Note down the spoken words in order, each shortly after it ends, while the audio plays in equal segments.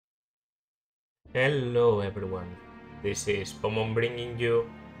Hello everyone, this is Pomon bringing you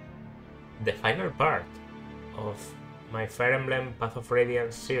the final part of my Fire Emblem Path of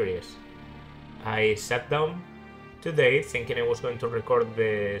Radiance series. I sat down today thinking I was going to record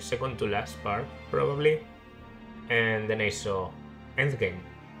the second to last part, probably, and then I saw Endgame.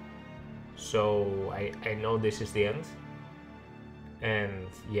 So I know this is the end, and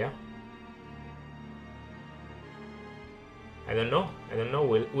yeah. I don't know,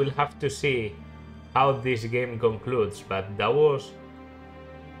 we'll have to see how this game concludes, but that was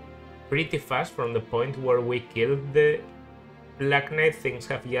pretty fast. From the point where we killed the Black Knight, things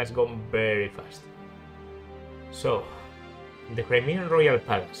have just gone very fast. So, the Crimean Royal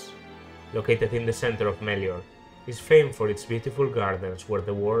Palace, located in the center of Melior, is famed for its beautiful gardens where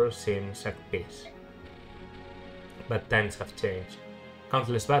the world seems at peace. But times have changed.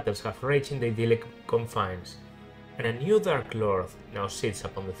 Countless battles have raged in the idyllic confines, and a new Dark Lord now sits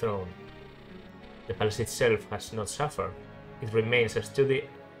upon the throne. The palace itself has not suffered. It remains a study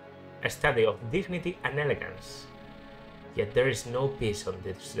of dignity and elegance. Yet there is no peace on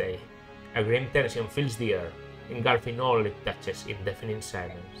this day. A grim tension fills the air, engulfing all it touches in deafening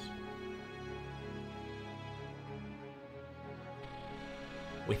silence.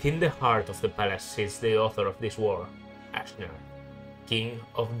 Within the heart of the palace sits the author of this war, Ashnar, King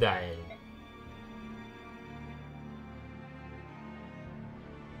of Dying.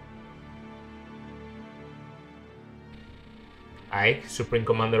 Ike, Supreme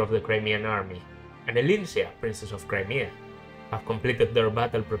Commander of the Crimean Army, and Elincia, Princess of Crimea, have completed their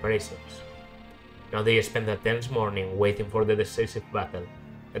battle preparations. Now they spend a tense morning waiting for the decisive battle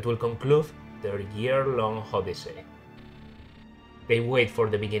that will conclude their year-long odyssey. They wait for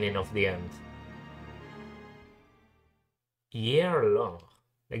the beginning of the end. Year-long.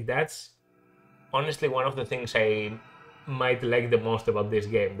 Like, that's honestly one of the things I might like the most about this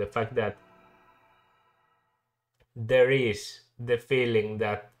game. The fact that there is the feeling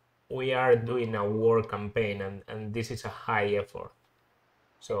that we are doing a war campaign and this is a high effort.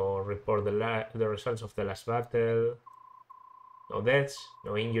 So report the results of the last battle. No deaths,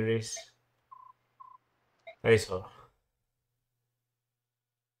 no injuries. That is all.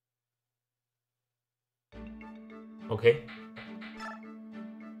 Okay.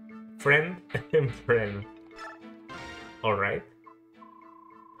 Friend and friend. Alright.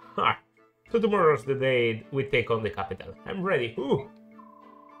 So tomorrow's the day we take on the capital. I'm ready. Ooh.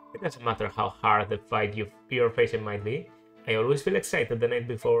 It doesn't matter how hard the fight you're facing might be. I always feel excited the night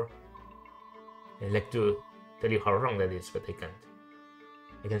before. I'd like to tell you how wrong that is, but I can't.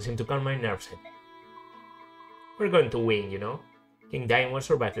 I can seem to calm my nerves. We're going to win, you know? King Dying will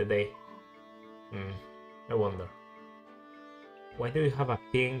survive the day. I wonder. Why do you have a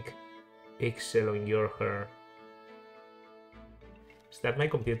pink pixel on your hair? Is that my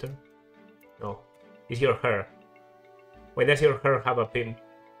computer? No, it's your hair. Why does your hair have a pink?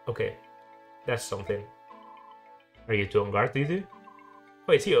 Okay, that's something. Are you two on guard, did you?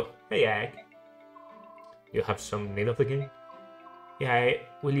 Oh, it's you. Hey, Ike. You have some need of the king? Yeah,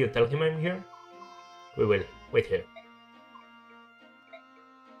 will you tell him I'm here? We will. Wait here.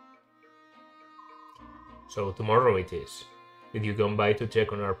 So tomorrow it is. Did you come by to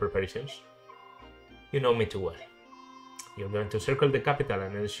check on our preparations? You know me too well. You're going to circle the capital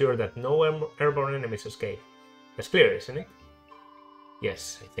and ensure that no airborne enemies escape. That's clear, isn't it?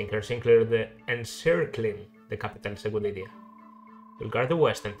 Yes, I think encircling the capital is a good idea. We'll guard the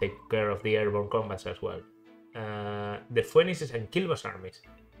west and take care of the airborne combats as well. The Phoenix's and Kilva's armies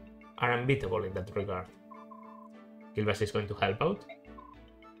are unbeatable in that regard. Kilvas is going to help out?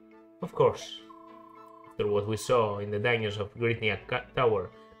 Of course. After what we saw in the dungeons of Gritnia Tower,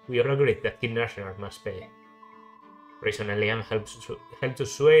 we all agreed that King Ashnar must pay. Reason and Liam helped to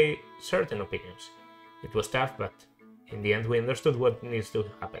sway certain opinions. It was tough, but in the end we understood what needs to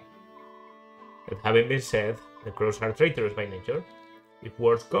happen. That having been said, the crows are traitorous by nature. If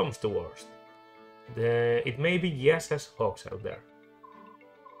worst comes to worst, it may be just as hawks out there.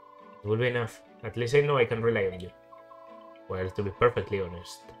 It will be enough. At least I know I can rely on you. Well, to be perfectly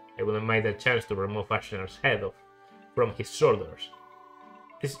honest, I wouldn't mind a chance to remove Ashnar's head from his shoulders.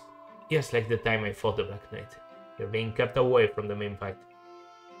 It's just like the time I fought the Black Knight. You're being kept away from the main fight.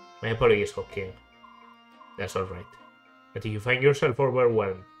 My apologies, Hawk King. That's alright. But if you find yourself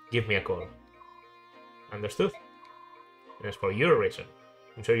overwhelmed, give me a call. Understood? And as for your reason,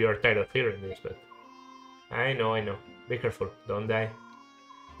 I'm sure you are tired of hearing this, but... I know. Be careful, don't die.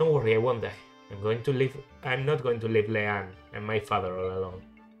 Don't worry, I won't die. I'm not going to leave Leanne and my father all alone.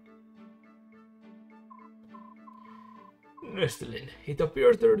 Nestlin, it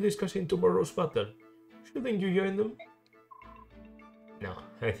appears they're discussing tomorrow's battle. Shouldn't you join them? No,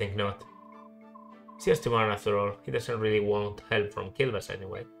 I think not. It's just a man after all. He doesn't really want help from Kilvas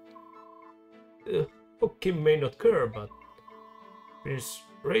anyway. Kim may not care, but Prince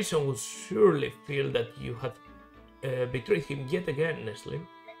Rayson would surely feel that you had betrayed him yet again, Nestle.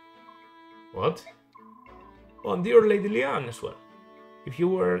 What? Oh, and dear Lady Liane as well. If you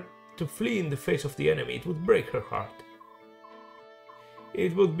were to flee in the face of the enemy, it would break her heart.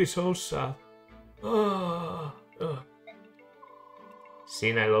 It would be so sad.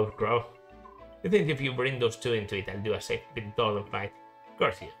 Sin, I love Crow. You think if you bring those two into it, I'll do a safe bit and fight? Of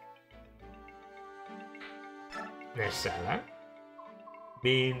course you. Nesala?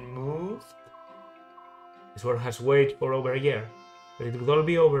 Being moved? This war has waged for over a year, but it will all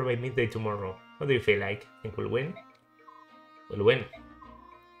be over by midday tomorrow. What do you feel like? Think we'll win? We'll win.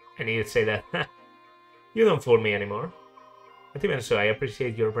 I need to say that. You don't fool me anymore. But even so, I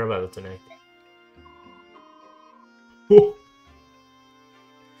appreciate your bravado tonight. Oh.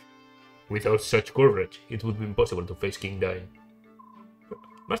 Without such courage, it would be impossible to face King Dain.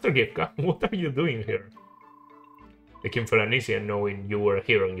 Master Gifka, what are you doing here? I came for uneasy and knowing you were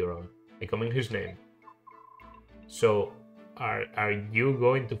here on your own. I come in his name. So, are you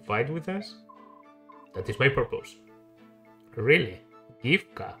going to fight with us? That is my purpose. Really?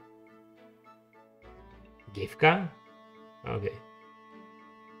 Gifka? Gifka? Okay.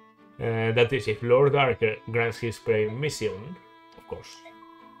 That is, if Lord Archer grants his permission, of course.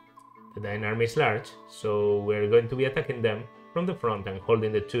 The Dain army is large, so we're going to be attacking them from the front and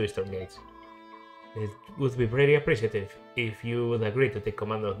holding the two eastern gates. It would be very appreciative if you would agree to take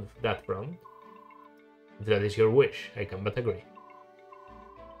command of that front. If that is your wish, I can but agree.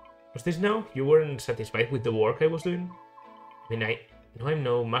 Was this now? You weren't satisfied with the work I was doing? I mean, I know I'm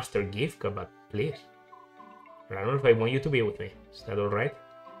no Master Gifka, but please. Ranulf, I want you to be with me. Is that alright?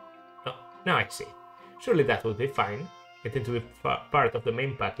 Oh, now I see. Surely that would be fine. Getting to be part of the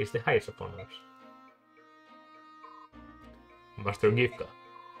main pack is the highest of honors. Master Gifka.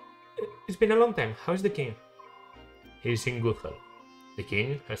 It's been a long time. How's the king? He's in good health. The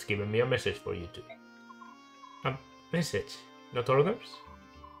king has given me a message for you two. A message? Not orders?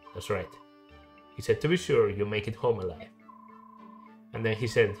 That's right. He said to be sure you make it home alive. And then he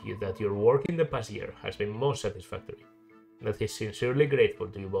said that your work in the past year has been most satisfactory, and that he's sincerely grateful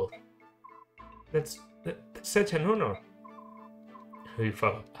to you both. That's such an honor. We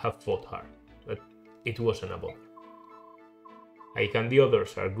have fought hard, but it wasn't a bother. Ike and the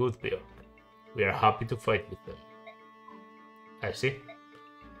others are good beyond. We are happy to fight with them. I see.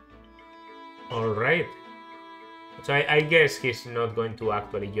 Alright. So I guess he's not going to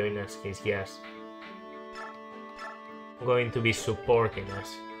actually join us, he's just going to be supporting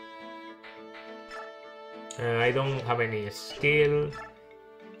us. I don't have any skill,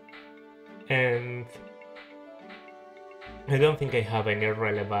 and I don't think I have any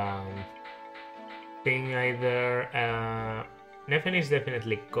relevant thing either. Nefen is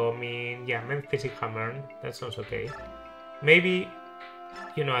definitely coming. Yeah, Memphis Hammer, that sounds okay. Maybe,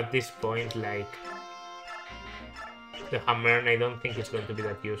 you know, at this point, like, the Hammer, I don't think it's going to be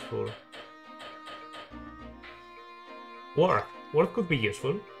that useful. War could be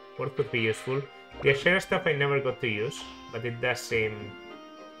useful. The Ashera stuff I never got to use, but it does seem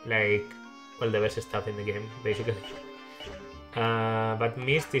like, well, the best stuff in the game, basically. But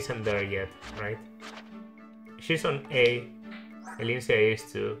Mist isn't there yet, right? She's on A. Elincia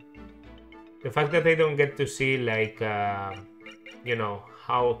is too. The fact that I don't get to see, like, you know,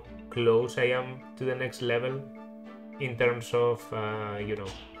 how close I am to the next level in terms of, you know,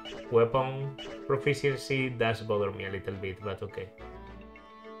 weapon proficiency does bother me a little bit, but okay.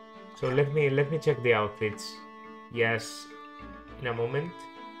 So let me check the outfits. Yes, in a moment.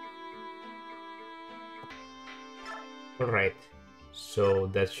 Alright, so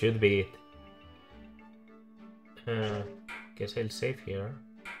that should be it. Guess I'll save here.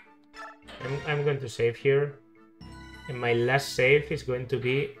 I'm going to save here, and my last save is going to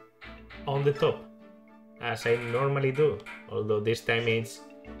be on the top, as I normally do, although this time it's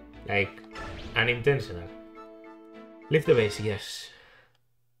like unintentional. Leave the base, yes.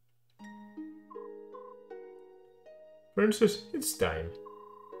 Princess, it's time.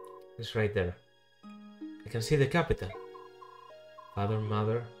 It's right there. I can see the capital. Father,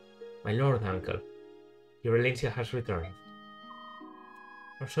 mother, my lord, uncle. Your Elincia has returned.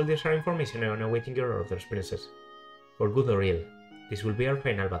 Our soldiers are in formation and awaiting your orders, princess. For good or ill, this will be our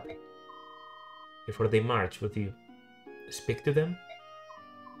final battle. Before they march, would you speak to them?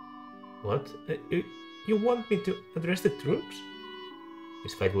 What? You want me to address the troops?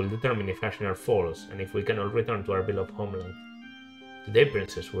 This fight will determine if Ashnar falls and if we can all return to our beloved homeland. Today,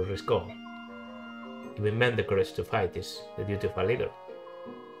 princess, will risk all. Giving men the courage to fight is the duty of a leader.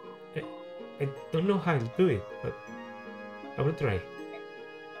 I don't know how to do it, but I will try.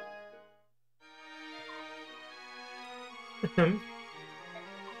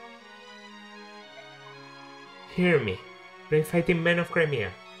 Hear me, brave fighting men of Crimea.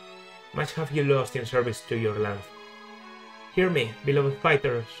 Much have you lost in service to your land. Hear me, beloved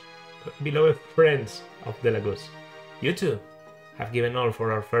fighters, beloved friends of the Lagus. You too have given all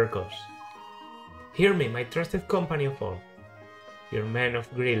for our fair cause. Hear me, my trusted company of all. Your men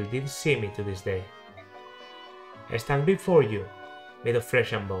of Grill did see me to this day. I stand before you, made of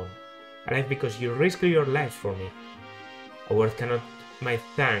flesh and bone, alive because you risked your lives for me. A word cannot my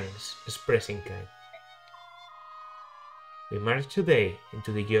thanks express in kind. We march today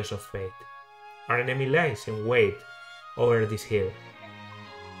into the jaws of fate. Our enemy lies in wait over this hill.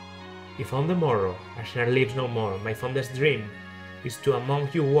 If on the morrow Ashnar lives no more, my fondest dream is to among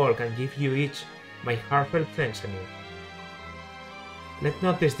you walk and give you each my heartfelt thanks anew. Let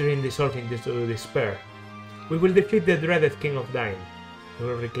not this dream dissolve into despair. We will defeat the dreaded King of Dine. We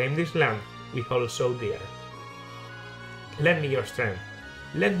will reclaim this land we hold so dear. Lend me your strength.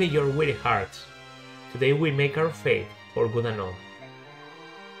 Lend me your weary hearts. Today we make our fate for good and all.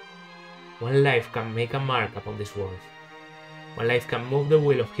 One life can make a mark upon this world. One life can move the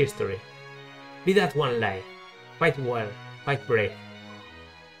wheel of history. Be that one life. Fight well, fight brave,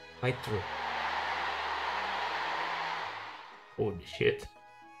 fight true. Holy shit.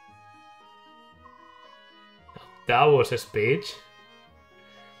 That was a speech.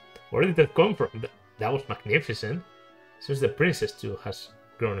 Where did that come from? That was magnificent. Since the princess too has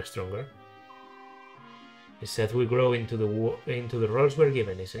grown stronger. It said we grow into the roles we're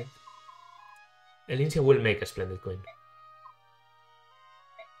given, isn't it? Elincia will make a splendid queen.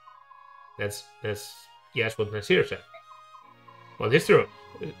 That's yes, what Nasir said. Well, it's true.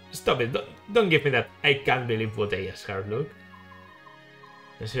 Stop it. Don't give me that I can't believe what Aya's hard look.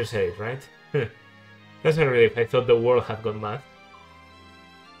 Nasir said it, right? That's a relief. I thought the world had gone mad.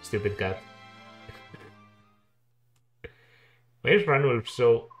 Stupid cat. Why is Ranulf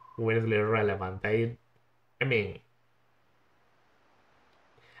so weirdly relevant? I mean,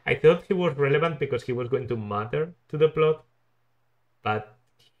 I thought he was relevant because he was going to matter to the plot, but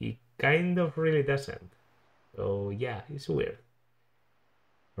he kind of really doesn't. So yeah, it's weird.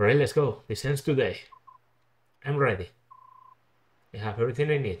 Alright, let's go. This ends today. I'm ready. I have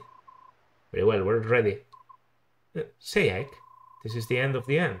everything I need. Very well, we're ready. Say, Ike, this is the end of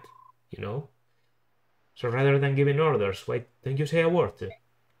the end, you know? So rather than giving orders, why don't you say a word?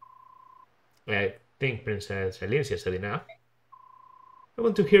 I think Princess Elincia said enough. I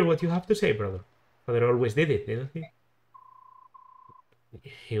want to hear what you have to say, brother. Father always did it, didn't he?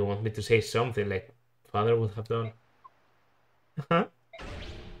 You want me to say something like Father would have done? Uh-huh.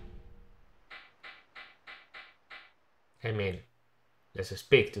 I mean, let's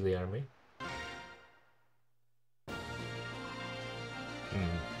speak to the army.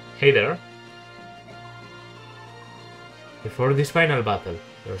 Hey there. Before this final battle,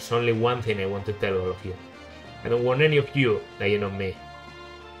 there's only one thing I want to tell all of you. I don't want any of you dying on me.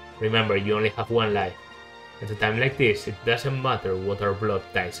 Remember, you only have one life. At a time like this, it doesn't matter what our blood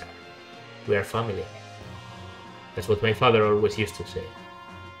ties are. We are family. That's what my father always used to say.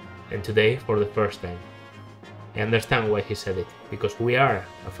 And today, for the first time, I understand why he said it, because we are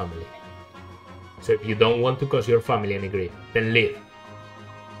a family. So if you don't want to cause your family any grief, then leave.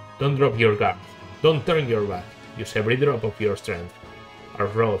 Don't drop your guard. Don't turn your back. Use every drop of your strength. Our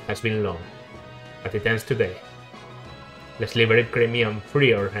road has been long, but it ends today. Let's liberate Crimea and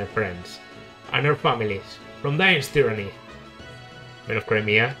free our friends and our families from Dine's tyranny. Men of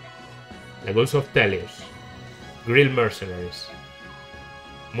Crimea, Laguns of Telius, Grill mercenaries.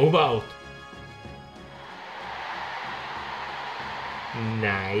 Move out!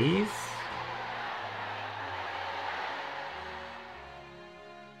 Nice.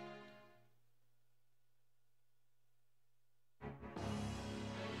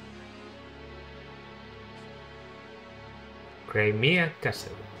 Crimea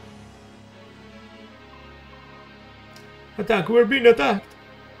Castle. Attack! We're being attacked!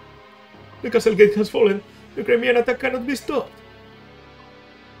 The castle gate has fallen. The Crimean attack cannot be stopped.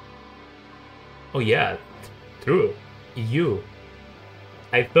 Oh yeah, true. You.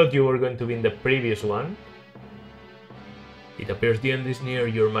 I thought you were going to be in the previous one. It appears the end is near,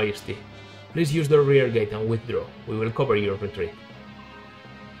 Your Majesty. Please use the rear gate and withdraw. We will cover your retreat.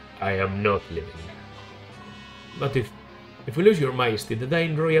 I am not leaving. But if we lose Your Majesty, the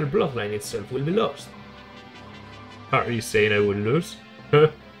Dying Royal bloodline itself will be lost. Are you saying I will lose?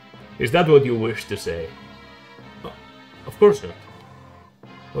 Is that what you wish to say? Oh, of course not.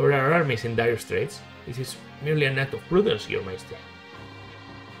 Over our armies in dire straits, this is merely an act of prudence, Your Majesty.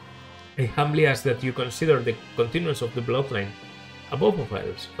 I humbly ask that you consider the continuance of the bloodline above all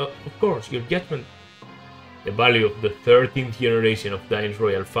else. Of course, your judgment. The value of the 13th generation of Dine's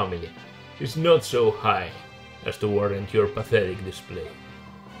royal family is not so high as to warrant your pathetic display.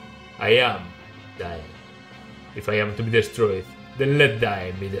 I am Dine. If I am to be destroyed, then let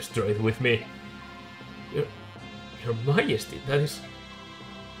Dine be destroyed with me. Your Majesty, that is...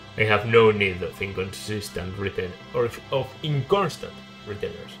 I have no need of inconsistent return or of inconstant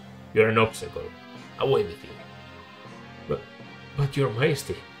returners. You are an obstacle. Away with you. But Your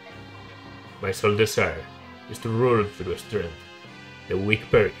Majesty, my sole desire is to rule through strength. The weak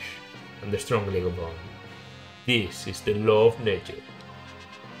perish, and the strong live on. This is the law of nature.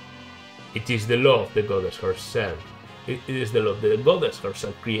 It is the law of the goddess herself. It is the law the goddess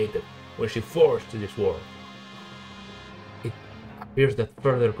herself created when she forged this world. It appears that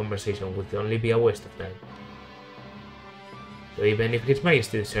further conversation would only be a waste of time. So even if His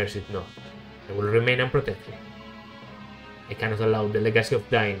Majesty desires it not, I will remain unprotected. I cannot allow the legacy of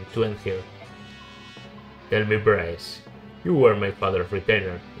Dine to end here. Tell me, Bryce, you were my father's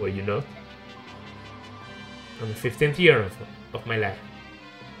retainer, were you not? On the 15th year of my life,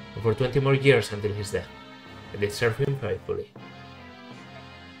 and for 20 more years until his death, I did serve him faithfully.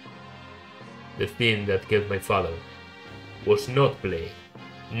 The thing that killed my father was not plague,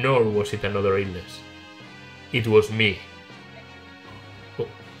 nor was it another illness. It was me.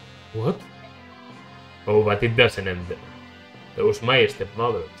 What? Oh, but it doesn't end there. There was my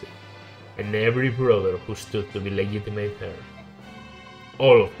stepmother too, and every brother who stood to be legitimate her.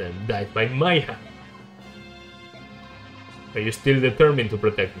 All of them died by my hand. Are you still determined to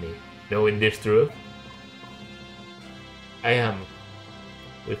protect me, knowing this truth? I am.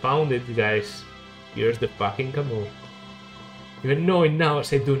 We found it, guys. Here's the fucking camo. Even knowing now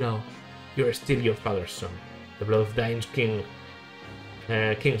as I do now, you're still your father's son. The blood of Dine's kings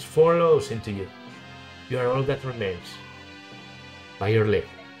follows into you. You are all that remains. By your leave.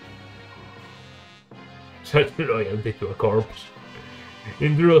 Such loyalty to a corpse.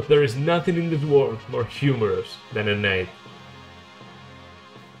 In truth, there is nothing in this world more humorous than a knight.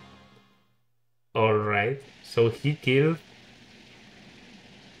 Alright, so he killed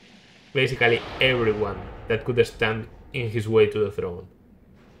basically everyone that could stand in his way to the throne.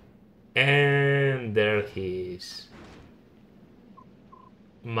 And there he is.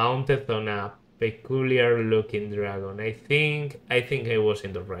 Mounted on a peculiar looking dragon. I think I was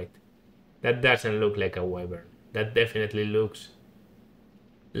in the right. That doesn't look like a wyvern. That definitely looks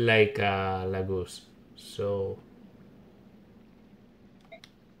like a lagoose. So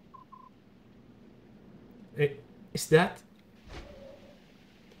is that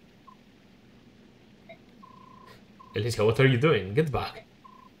Alicia? What are you doing? Get back.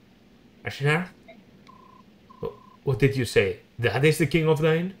 Ashinar? What did you say? That is the king of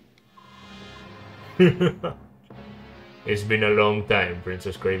Dine? It's been a long time,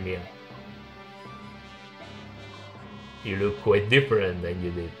 Princess Crimea. You look quite different than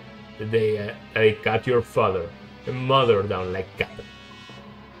you did the day I cut your father and mother down like cattle.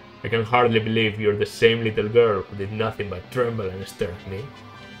 I can hardly believe you're the same little girl who did nothing but tremble and stare at me.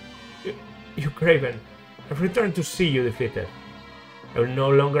 You Craven, I've returned to see you defeated. I will no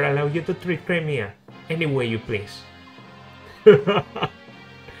longer allow you to treat Crimea any way you please.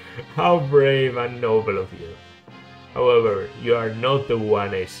 How brave and noble of you. However, you are not the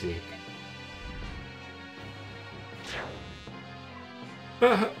one I seek.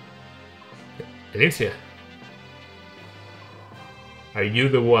 Alicia, are you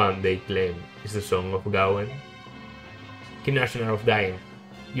the one they claim is the son of Gawain? King Ashinar of Dine,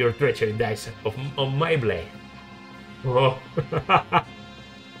 your treachery dies on my blade. Oh,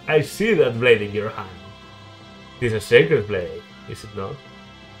 I see that blade in your hand. It is a sacred blade, is it not?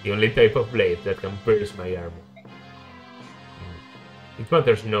 The only type of blade that can pierce my armor. It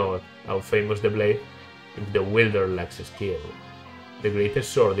matters not how famous the blade, if the wielder lacks skill. The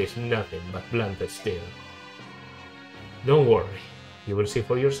greatest sword is nothing but blunted steel. Don't worry, you will see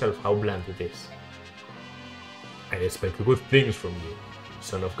for yourself how blunt it is. I expect good things from you,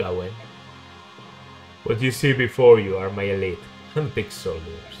 son of Gawain. What you see before you are my elite, handpicked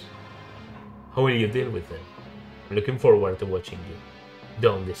soldiers. How will you deal with them? I'm looking forward to watching you.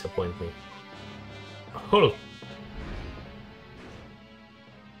 Don't disappoint me. Hold!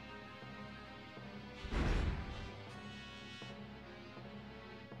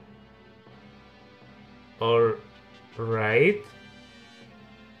 Alright.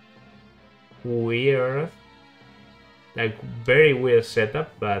 Weird. Like, very weird setup,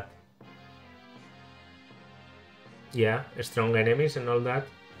 but... yeah, strong enemies and all that.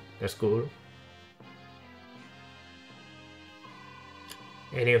 That's cool.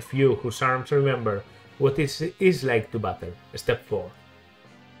 Any of you whose arms remember what it is like to battle, step 4.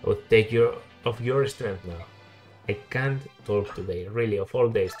 I will take of your strength now. I can't talk today, really, of all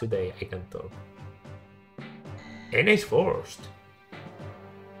days today I can't talk. Enna's forced.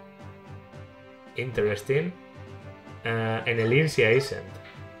 Interesting. And Elincia isn't.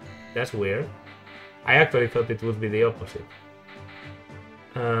 That's weird. I actually thought it would be the opposite.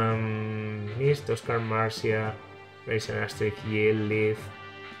 Mist, Oscar, Marcia, Raisin, Astrid, Yield, Leaf,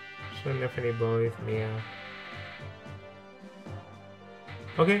 Son, Stephanie, Boyd, Mia.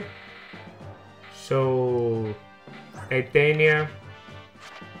 Okay. So Titania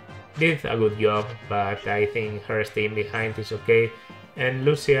did a good job, but I think her staying behind is okay. And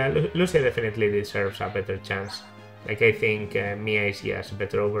Lucia definitely deserves a better chance. Like, I think Mia is just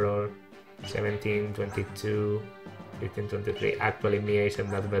better overall. 17, 22, 15, 23. Actually, Mia isn't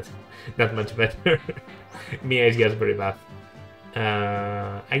that much better. Mia is just very bad.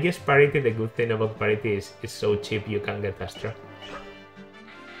 I guess parity, the good thing about parity is it's so cheap you can get Astra.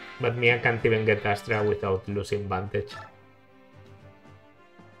 But Mia can't even get Astra without losing Vantage.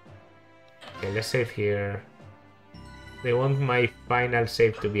 Okay, let's save here. They want my final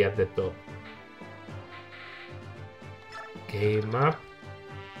save to be at the top. Okay, map.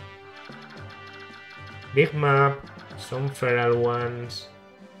 Big map. Some feral ones.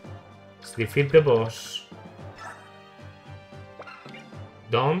 Let's defeat the boss.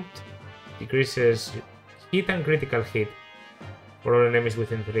 Don't. Decreases hit and critical hit for all enemies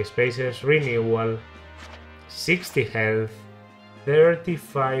within 3 spaces. Renewal. 60 health.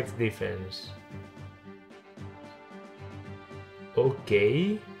 35 defense.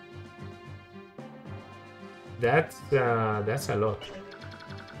 Okay. That's a lot.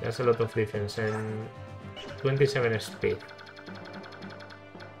 That's a lot of defense and 27 speed.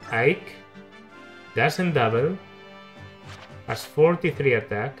 Ike doesn't double. Has 43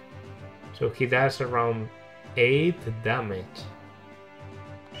 attack. So he does around 8 damage.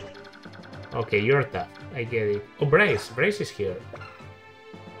 Okay, you're tough. I get it. Oh, Brace. Brace is here.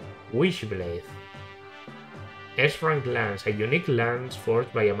 Wishblade. S-rank lance. A unique lance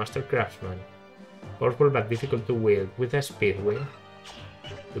forged by a master craftsman. Powerful but difficult to wield with a speed wing.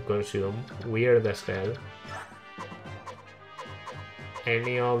 To consume. Weird as hell.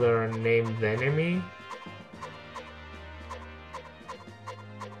 Any other named enemy?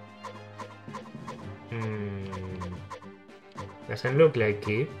 Doesn't look like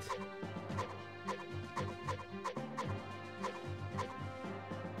it.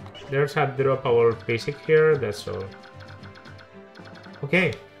 There's a droppable physic here, that's all.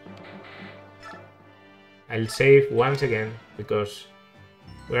 Okay. I'll save once again because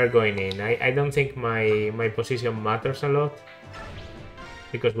we are going in. I don't think my position matters a lot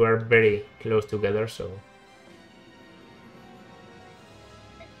because we're very close together, so.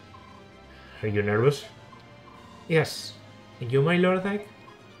 Are you nervous? Yes. And you, my lord, Ike?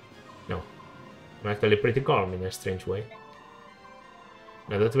 No. I'm actually pretty calm in a strange way.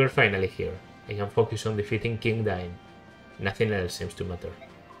 Now that we're finally here, I can focus on defeating King Dine. Nothing else seems to matter.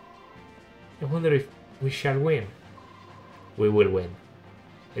 I wonder if we shall win. We will win.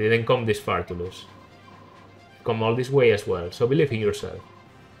 I didn't come this far to lose. I've come all this way as well, so believe in yourself.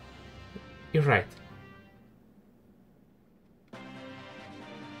 You're right.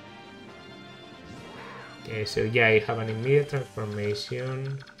 Okay, so yeah, I have an immediate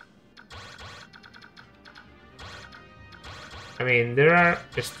transformation. I mean, there are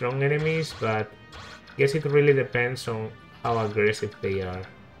strong enemies, but I guess it really depends on how aggressive they are.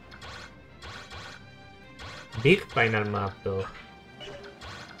 Big final map, though.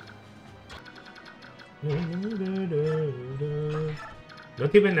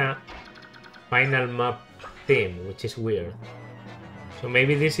 Not even a final map theme, which is weird. So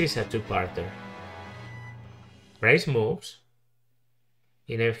maybe this is a two-parter. Bryce moves,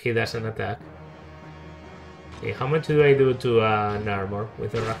 even if he doesn't attack. Okay, how much do I do to an armor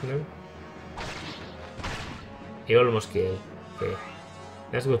with a Ragnar? He almost killed. Okay,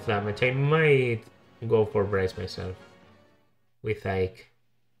 that's good damage. I might go for Bryce myself with Ike.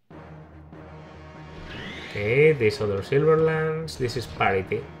 Okay, this other silver lance. This is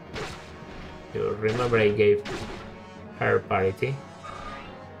parity. You remember I gave her parity.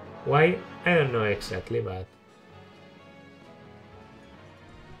 Why? I don't know exactly, but...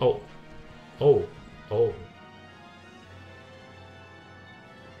 Oh. Oh. Oh.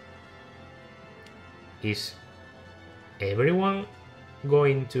 Is everyone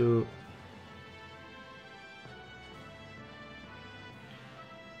going to...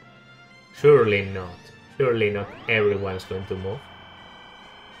 Surely not. Surely not everyone's going to move.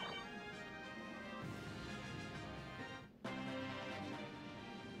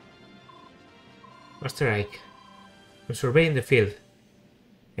 Master Ike, I'm surveying the field.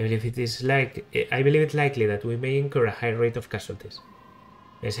 I believe it likely that we may incur a high rate of casualties.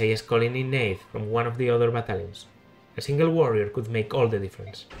 Messiah is calling in aid from one of the other battalions. A single warrior could make all the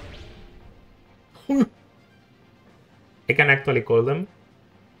difference. I can actually call them.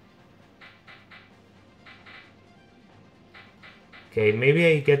 Okay, maybe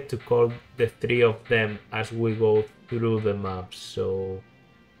I get to call the 3 of them as we go through the map, so...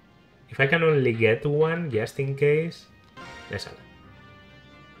 If I can only get one, just in case... Nesala.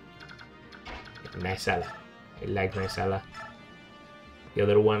 Nesala. I like Nesala. The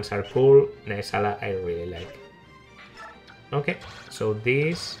other ones are cool. Nesala I really like. Okay, so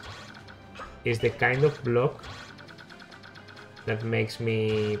this is the kind of block that makes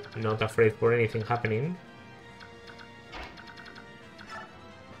me not afraid for anything happening.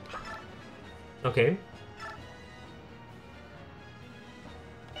 Okay.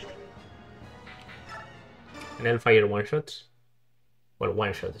 And I'll fire one-shots. Well,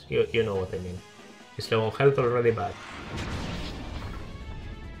 one-shots. You know what I mean. It's low on health already bad.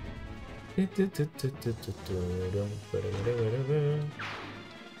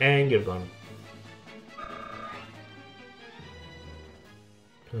 And you're gone.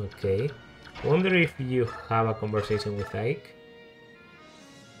 Okay. Wonder if you have a conversation with Ike.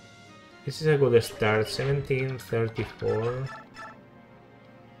 This is a good start. 1734.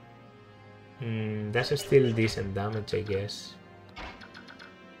 That's still decent damage, I guess.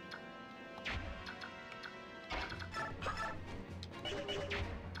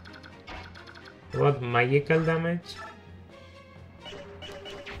 What magical damage?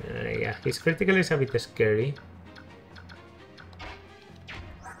 Yeah, his critical is a bit scary.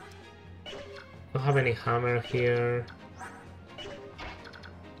 Don't have any hammer here.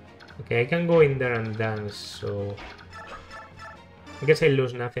 Okay, I can go in there and dance, so... I guess I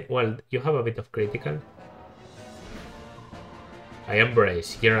lose nothing. Well, you have a bit of critical. I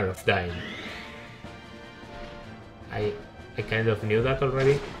embrace Hero of Dying. I kind of knew that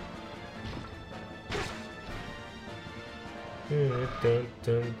already.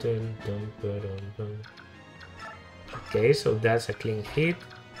 Okay, so that's a clean hit.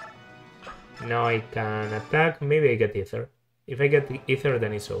 Now I can attack. Maybe I get Ether. If I get Ether,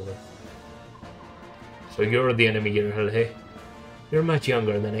 then it's over. So you're the enemy, General, hey? You're much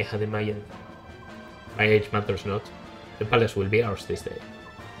younger than I had imagined. My age matters not. The palace will be ours this day.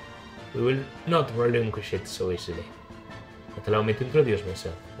 We will not relinquish it so easily. But allow me to introduce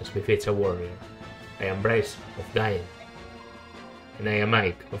myself, as befits a warrior. I am Bryce of Dying. And I am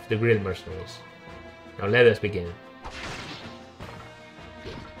Ike of the Grill Mercenaries. Now let us begin.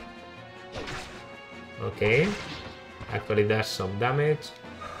 Okay. Actually does some damage.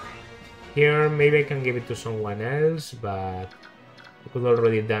 Here, maybe I can give it to someone else, but I could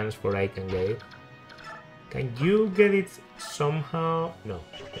already dance for Ike and get it. Can you get it somehow? No.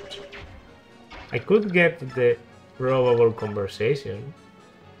 I could get the probable conversation.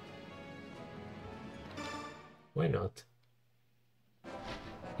 Why not?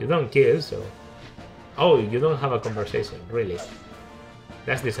 You don't kill, so... Oh, you don't have a conversation, really?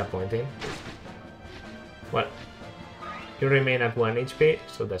 That's disappointing. Well, you remain at 1 HP,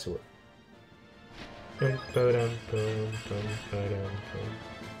 so that's good. A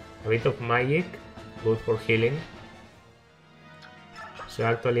bit of magic, good for healing. So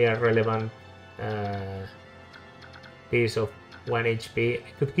actually a relevant piece of 1 HP.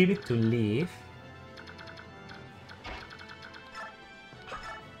 I could give it to Leaf.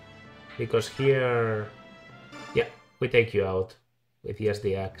 Because here... Yeah, we take you out with just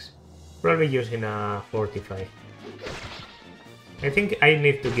the axe. Probably using a 45. I think I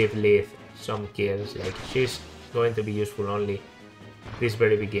need to give Leaf some kills, like she's going to be useful only this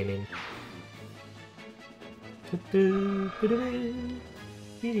very beginning.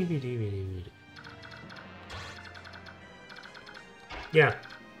 Yeah,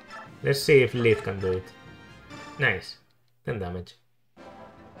 let's see if Leaf can do it. Nice, 10 damage.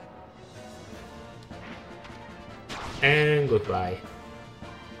 And goodbye.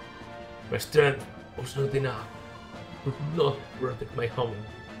 My strength was not enough. Could not protect my home.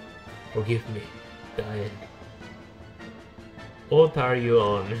 Forgive me, Dying. What are you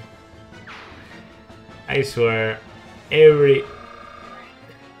on? I swear, every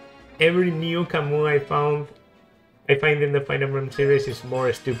new Camus I find in the Fire Emblem series is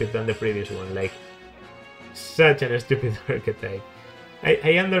more stupid than the previous one. Like, such a stupid archetype.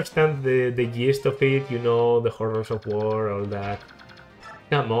 I understand the gist of it, you know, the horrors of war, all that.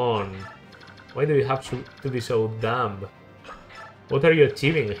 Come on. Why do you have to be so dumb? What are you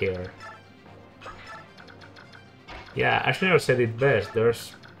achieving here? Yeah, Ashner said it best.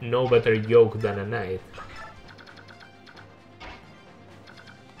 There's no better yoke than a knight.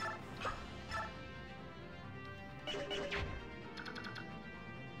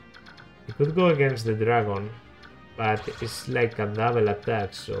 You could go against the dragon, but it's like a double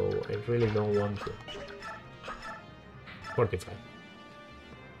attack, so I really don't want to. 45.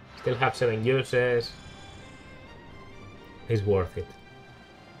 Still have 7 uses. It's worth it.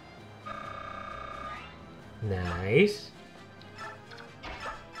 Nice.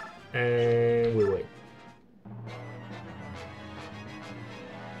 And we wait.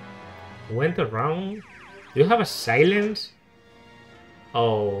 Went around. Do you have a silence?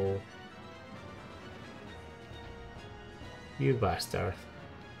 Oh. You bastard.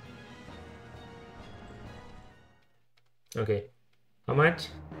 Okay. How much?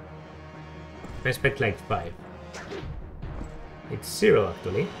 I expect like 5. It's 0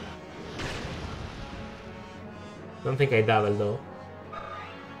 actually. Don't think I double though.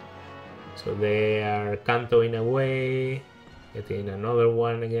 So they are cantoing away, getting another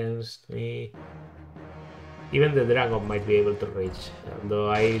one against me. Even the dragon might be able to reach, although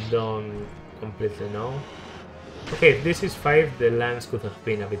I don't completely know. Okay, if this is 5, the lance could have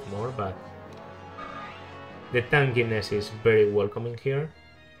been a bit more, but the tankiness is very welcoming here.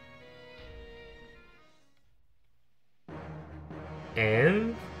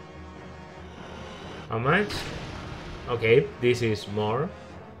 And how much? Okay, this is more.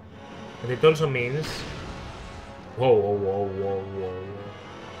 But it also means... Whoa, whoa, whoa, whoa, whoa, whoa.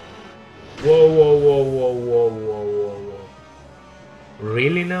 Whoa, whoa, whoa, whoa, whoa, whoa, whoa, whoa.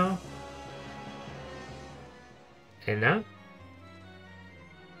 Really now? And now?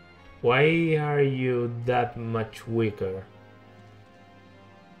 Why are you that much weaker?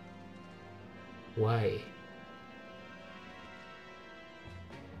 Why?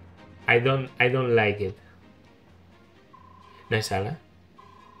 I don't like it. Nice, Ala.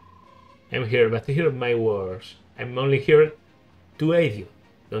 I'm here, but hear my words. I'm only here to aid you.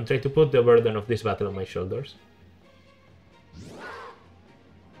 Don't try to put the burden of this battle on my shoulders.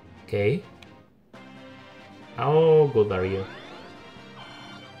 Okay. How good are you?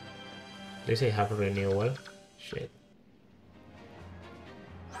 At least I have renewal. Shit.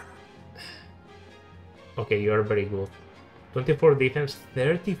 Okay, you are very good. 24 defense,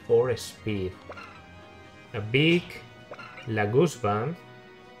 34 speed. A big Lagoose band.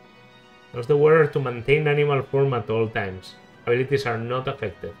 Allows the wearer to maintain animal form at all times. Abilities are not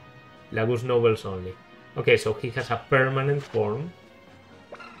affected. Lagoose nobles only. Okay, so he has a permanent form.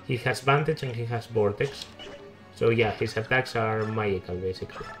 He has Vantage and he has Vortex. So yeah, his attacks are magical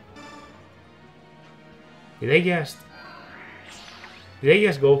basically. Did I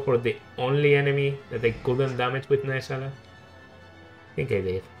just go for the only enemy that I couldn't damage with Naisala? I think I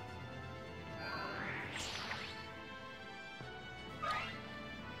did.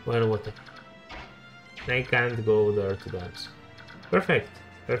 Well, what the... I can't go there to dance. Perfect,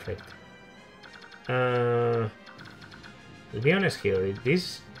 perfect. I'll be honest here,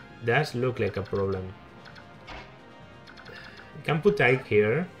 this does look like a problem. I can put Ike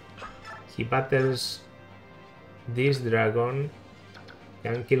here. He battles this dragon.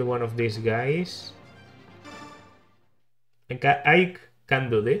 Can kill one of these guys. Ike can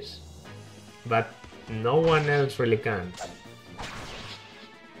do this, but no one else really can.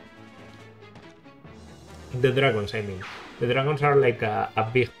 The dragons, I mean. The dragons are like a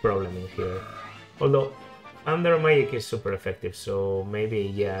big problem in here. Although, Thunder Magic is super effective, so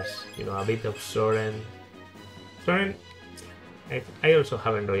maybe, yes, you know, a bit of Soren. Soren, I also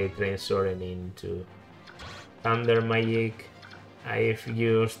haven't really trained Soren into Thunder Magic. I've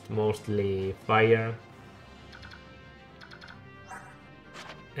used mostly Fire.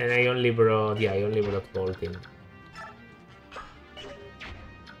 And I only brought Bolt in.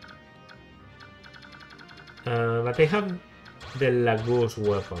 But I have the Lagoose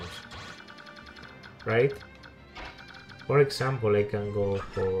weapons, right? For example, I can go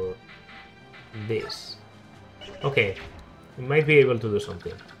for this. Okay, we might be able to do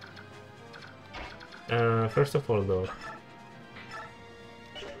something. First of all, though,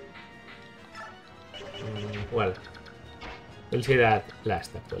 well, we'll see that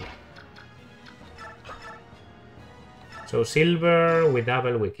last actually. So silver with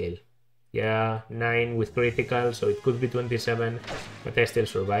double we kill. Yeah, 9 with critical, so it could be 27, but I still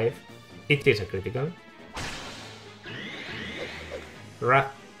survive. It is a critical. Wrath.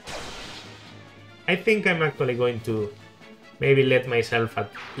 I think I'm actually going to maybe let myself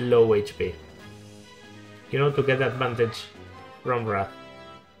at low HP. You know, to get advantage from Wrath.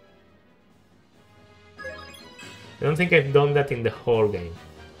 I don't think I've done that in the whole game.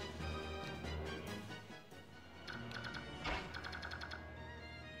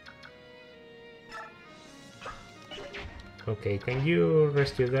 Okay, can you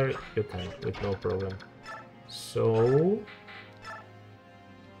rescue there? You can, with no problem. So...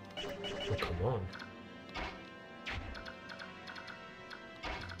 Oh, come on.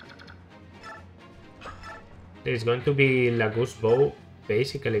 It's going to be Lagoose Bow,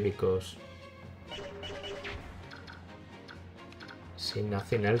 basically, because... See,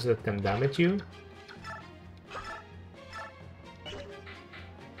 nothing else that can damage you?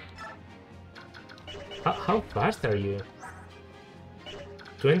 How fast are you?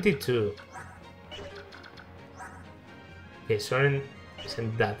 22. Okay, Soren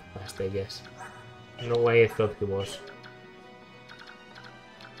isn't that fast, I guess. No way I thought he was.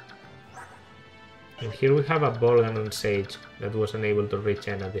 And here we have a Borgan on Sage that was unable to reach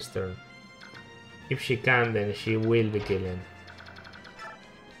Anna this turn. If she can, then she will be killing.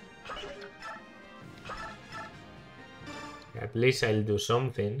 At least I'll do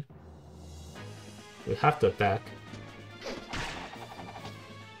something. We have to attack.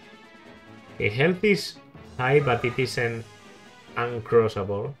 Okay, health is high, but it isn't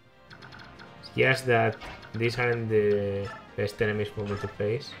uncrossable. It's just that these aren't the best enemies for me to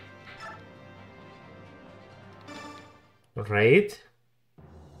face. Right?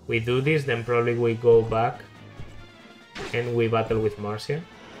 We do this, then probably we go back and we battle with Marcia.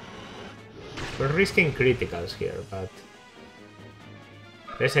 We're risking criticals here, but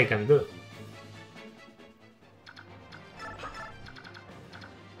best I can do.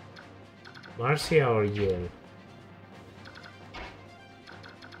 Marcia or Yale?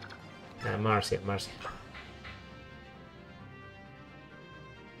 Marcia.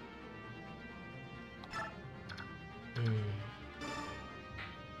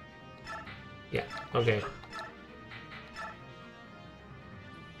 Yeah, okay.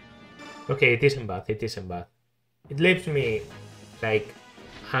 Okay, it isn't bad, it isn't bad. It leaves me, like,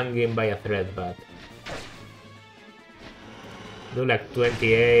 hanging by a thread, but... Do like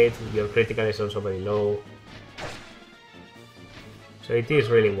 28, your critical is also very low. So it is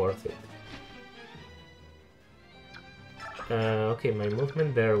really worth it. Okay, my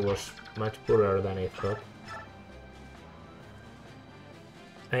movement there was much poorer than I thought.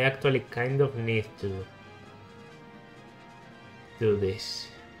 I actually kind of need to do this.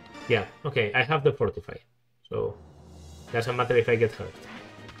 Yeah, okay, I have the Fortify. So, doesn't matter if I get hurt.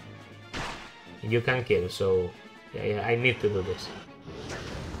 You can kill, so yeah, I need to do this.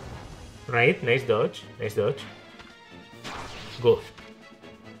 Right, nice dodge, nice dodge. Good.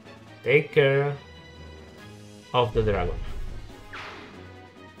 Take care of the dragon.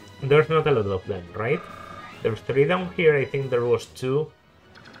 There's not a lot of them, right? There's 3 down here, I think there was 2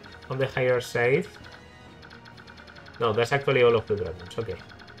 on the higher side. No, that's actually all of the dragons, okay.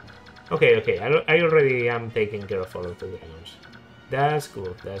 Okay, I already am taking care of all of the dragons. That's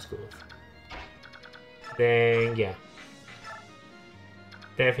good, that's good. Then, yeah.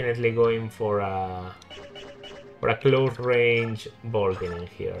 Definitely going for a close range bolting in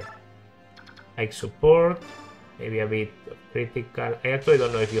here. Like support, maybe a bit of critical. I actually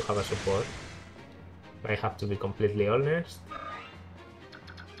don't know if you have a support. I have to be completely honest.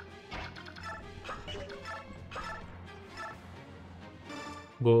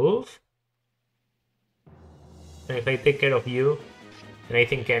 Good. And if I take care of you, then I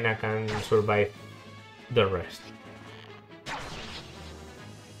think Kenna can survive the rest.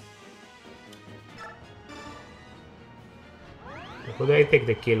 Who do I take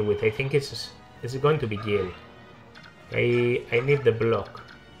the kill with? I think it's going to be Gil. I need the block.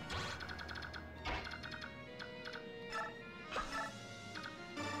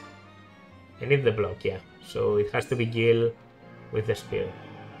 I need the block, yeah. So it has to be Gil with the spear.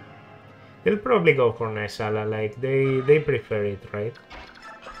 They'll probably go for Naisala, like they prefer it, right?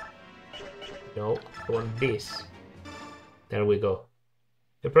 No, I want this. There we go.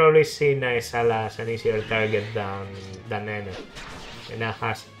 They probably see Naisala as an easier target than Nena. Nena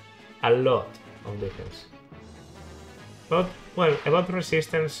has a lot of defense. But, well, about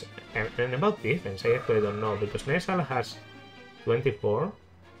resistance and about defense, I actually don't know, because Naisala has 24.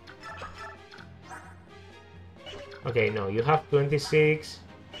 Okay, no, you have 26,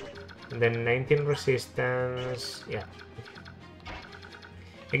 and then 19 resistance, yeah.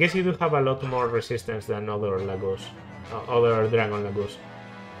 I guess you do have a lot more resistance than other Lagos, other Dragon Lagos.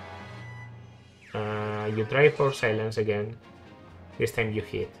 You try for silence again, this time you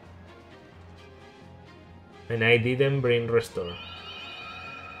hit. And I didn't bring restore.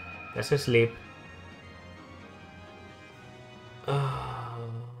 That's a sleep.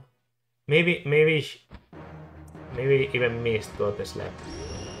 Maybe even Mist got a slap.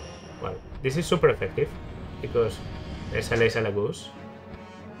 Well, this is super effective because there's a Lagoose.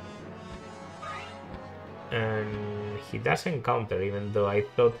 And he doesn't counter, even though I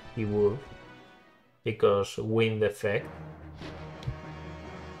thought he would, because wind effect.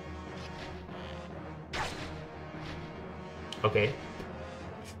 Okay.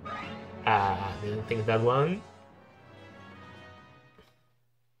 Didn't think that one.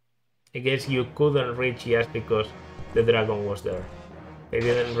 I guess you couldn't reach just because the dragon was there. They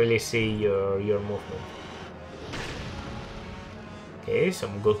didn't really see your movement. Okay,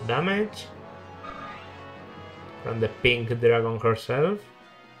 some good damage from the pink dragon herself.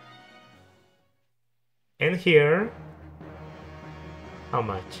 And here, how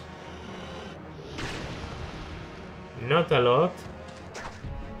much? Not a lot.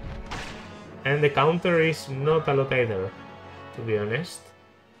 And the counter is not a lot either, to be honest.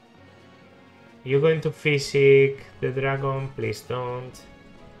 You're going to physic the dragon, please don't.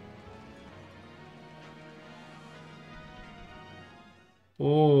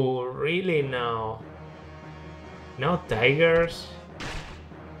 Ooh, really now? No tigers?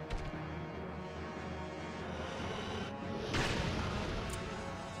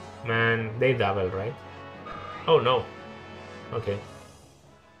 Man, they double, right? Oh no. Okay.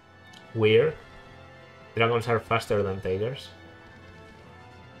 Weird. Dragons are faster than tigers.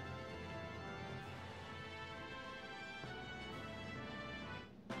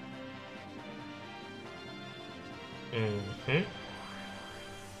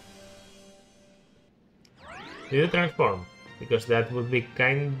 Do you transform? Because that would be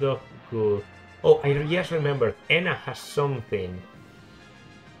kind of good. Oh, I just remembered. Enna has something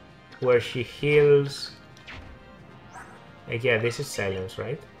where she heals. Yeah, this is silence,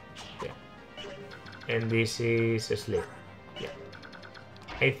 right? Yeah. And this is sleep.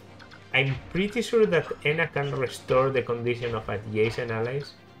 Yeah. I'm pretty sure that Enna can restore the condition of adjacent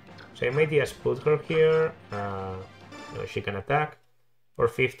allies. So I might just put her here. No, she can attack for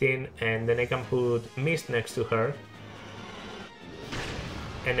 15, and then I can put Mist next to her.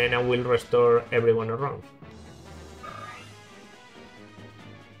 And then I will restore everyone around.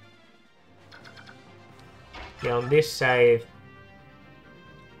 Yeah, on this side,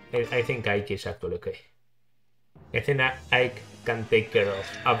 I think Ike is actually okay. I think Ike can take care of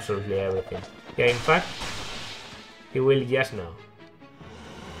absolutely everything. Yeah, in fact, he will just now.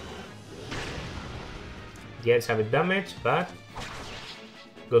 Gets a bit damage, but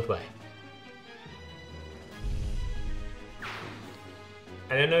goodbye.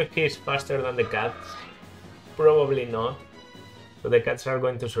 I don't know if he's faster than the cats. Probably not. So the cats are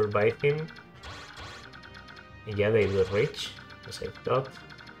going to survive him. Yeah, they will reach, as I thought.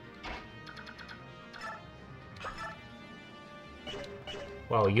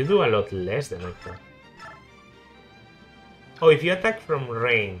 Wow, you do a lot less than I thought. Oh, if you attack from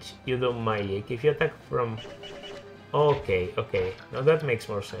range, you do magic. If you attack from... Okay, okay. Now that makes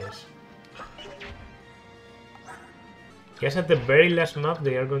more sense. Yes, at the very last map,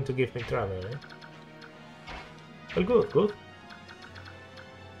 they are going to give me trouble, eh? Well, good, good.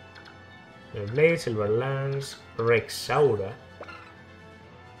 Silver Blade, Silver Lance, Rexaura.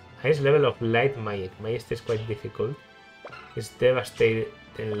 Highest level of light magic. Magic is quite difficult. It's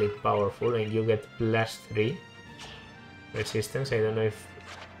devastatingly powerful, and you get +3 resistance. I don't know if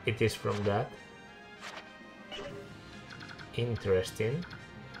it is from that. Interesting.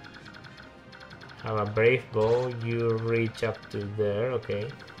 Have a brave bow, you reach up to there, okay.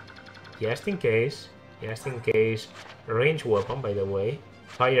 Just in case, range weapon, by the way.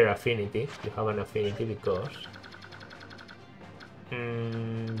 Fire affinity, you have an affinity because...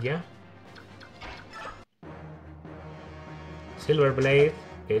 yeah. Silver Blade,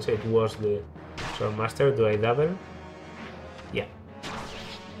 okay, so it was the Swordmaster, do I double? Yeah.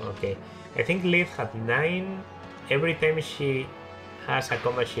 Okay, I think Liv had 9. Every time she has a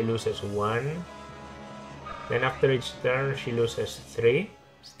combat, she loses 1. Then after each turn, she loses 3.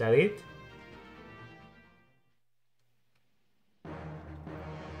 Is that it?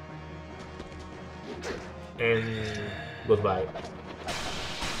 And goodbye.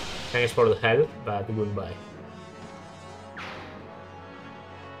 Thanks for the help, but goodbye.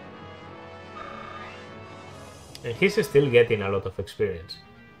 And he's still getting a lot of experience.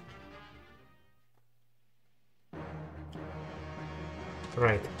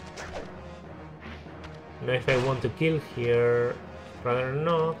 Right. Now if I want to kill here, rather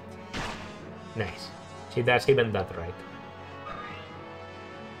not. Nice. She does even that right.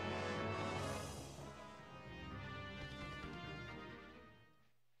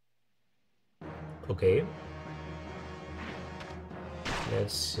 Okay.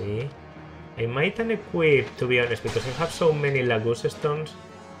 Let's see. I might unequip, to be honest, because I have so many Lagus stones.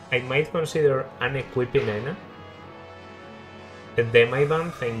 I might consider unequipping Enna. The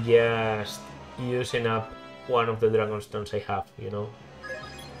Demiband and just using up one of the dragon stones I have, you know.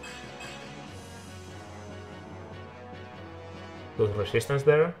 Good resistance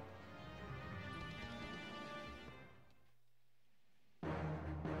there.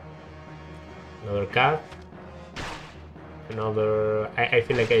 Another cat. Another... I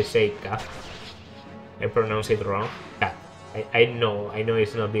feel like I say cat. I pronounce it wrong. Cat. I know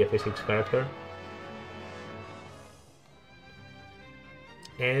it's not the F6 character.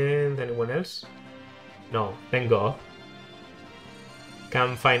 And anyone else? No, thank God.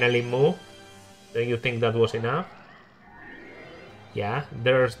 Can finally move. Do you think that was enough? Yeah,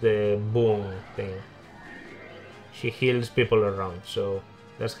 there's the boom thing. She heals people around, so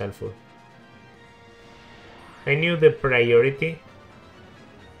that's helpful. I knew the priority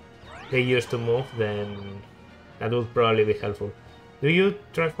they used to move, then that would probably be helpful. Do you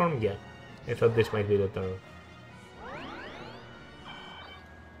transform? Yeah, I thought this might be the turn.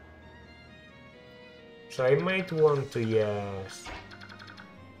 So I might want to, yes.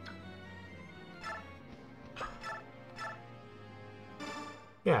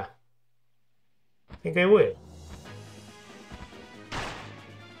 Yeah. I think I will.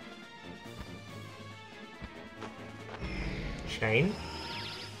 Shine.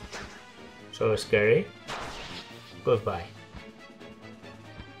 So scary. Goodbye.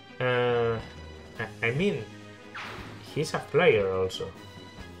 I mean, he's a flyer also.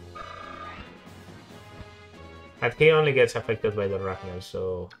 But he only gets affected by the Ragnar,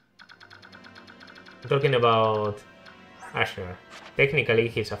 so... I'm talking about Ashnar. Technically,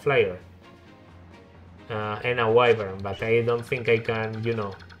 he's a flyer. And a wyvern, but I don't think I can, you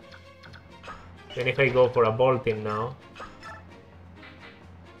know... Then if I go for a bolting now...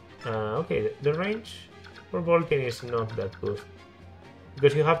 okay, the range for bolting is not that good.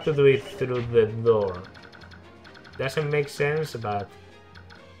 Because you have to do it through the door. Doesn't make sense, but...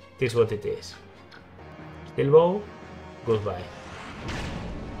 it is what it is. Steel bow, goodbye.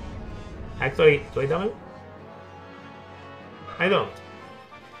 Actually, do I double? I don't.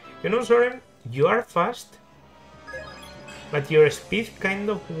 You know, Soren, you are fast, but your speed kind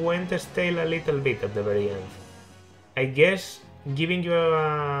of went stale a little bit at the very end. I guess giving you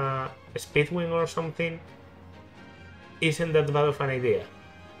a speed wing or something isn't that bad of an idea.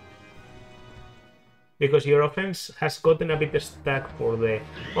 Because your offense has gotten a bit stuck for the...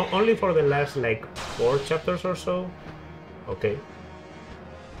 only for the last, like, 4 chapters or so. Okay.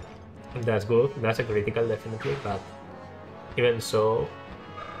 That's good. That's a critical, definitely, but... even so...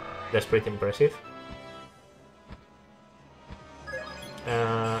 that's pretty impressive.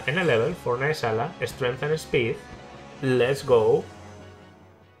 And a level for Naisala, strength and speed. Let's go.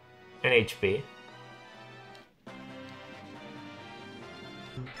 And HP.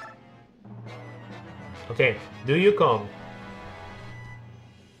 Okay, do you come?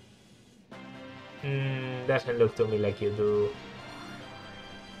 Doesn't look to me like you do.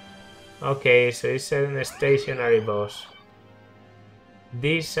 Okay, so it's a stationary boss.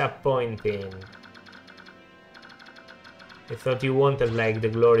 Disappointing. I thought you wanted like the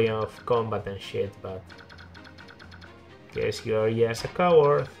glory of combat and shit, but... guess you're just a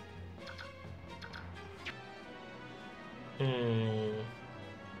coward.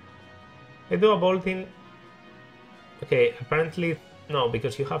 I do a bolting. Okay, apparently no,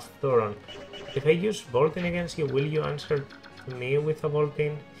 because you have Thoron. If I use bolting against you, will you answer to me with a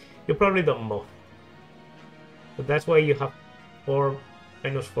bolting? You probably don't move. But that's why you have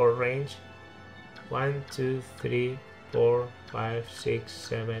 -4 range. 1, 2, 3, 4, 5, 6,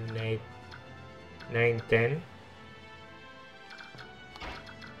 7, 8, 9, 10.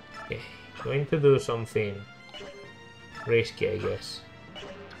 Okay, going to do something risky, I guess.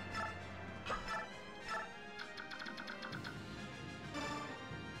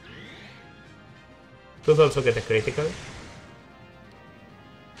 Could also get a critical.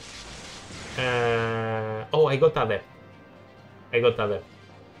 Oh, I got adept. I got adept.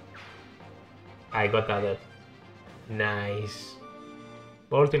 Nice.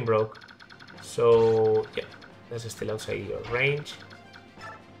 Bolting broke. So, yeah, that's still outside your range.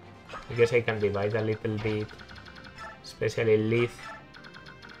 I guess I can divide a little bit. Especially Leaf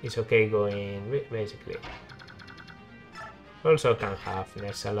is okay going, basically. Also can have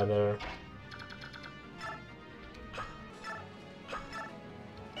Nessa ladder.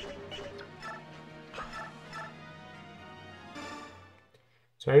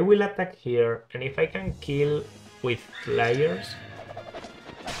 So I will attack here, and if I can kill with flyers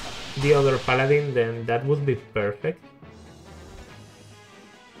the other paladin, then that would be perfect.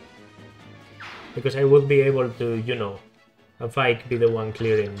 Because I would be able to, you know, have Ike be the one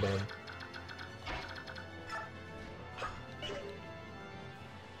clearing them.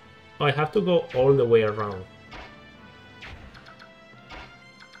 Oh, I have to go all the way around.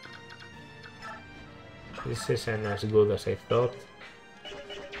 This isn't as good as I thought.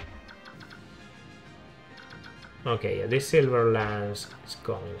 Okay, yeah, this silver lance is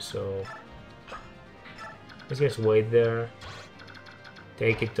coming, so let's just wait there,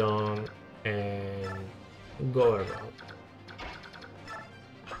 take it on, and go around.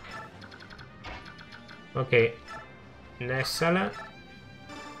 Okay, next Sala,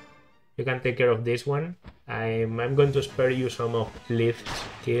 you can take care of this one. I'm going to spare you some of Lift's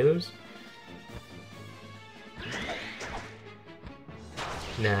kills.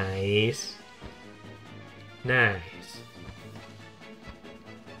 Nice. Nice.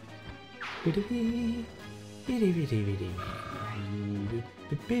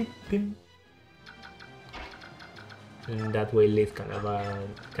 And that way Leaf can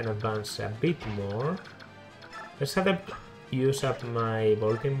advance a bit more. Let's have to use up my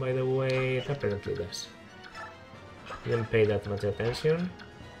Vulcan, by the way. It apparently does. Didn't pay that much attention.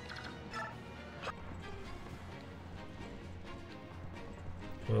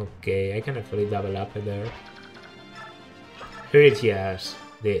 Okay, I can actually double up there. Here it's just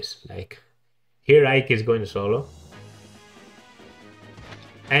this, like, here Ike is going solo.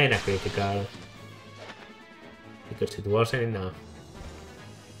 And a critical. Because it wasn't enough.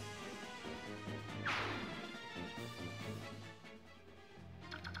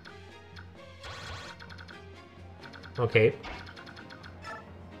 Okay.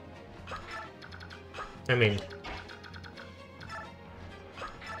 I mean...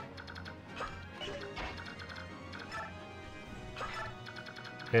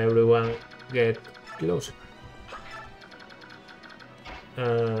 Everyone get closer.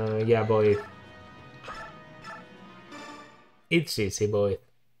 Yeah, boy. It's easy, boy.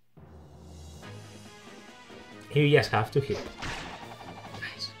 You just have to hit.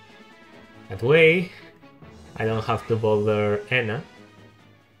 Nice. That way, I don't have to bother Anna.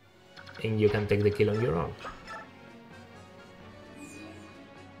 And you can take the kill on your own.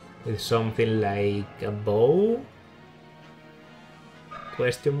 With something like a bow?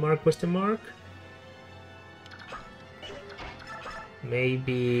 Question mark, question mark?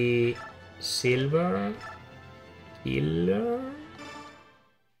 Maybe silver? Killer?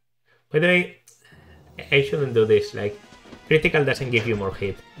 By the way, I shouldn't do this, like, critical doesn't give you more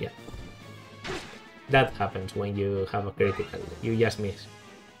hit, yeah. That happens when you have a critical, you just miss.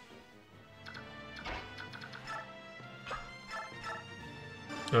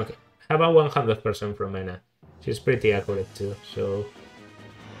 Okay, how about 100% from Anna? She's pretty accurate too, so...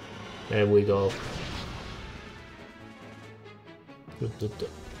 There we go. You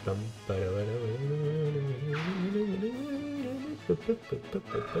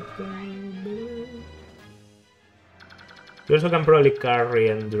also can probably carry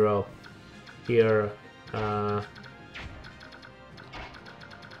and drop here to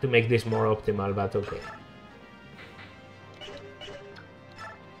make this more optimal, but okay.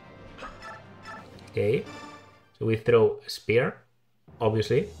 Okay, so we throw a spear,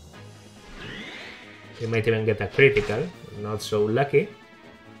 obviously. We might even get a critical, not so lucky.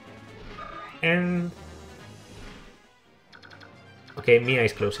 And... Okay, Mia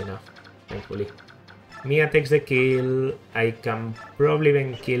is close enough, thankfully. Mia takes the kill. I can probably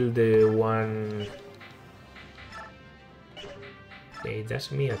even kill the one... Okay,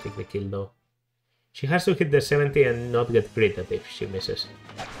 does Mia take the kill though? She has to hit the 70 and not get critted if she misses.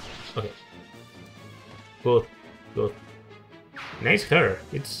 Okay. Good, good. Nice hair,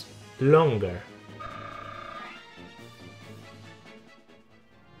 it's longer.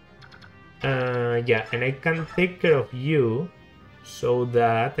 Yeah, and I can take care of you so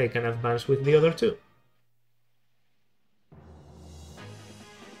that I can advance with the other two.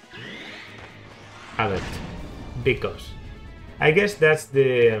 Adept. Because I guess that's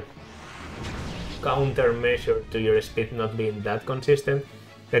the countermeasure to your speed not being that consistent,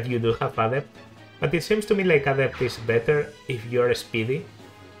 that you do have Adept. But it seems to me like Adept is better if you're speedy,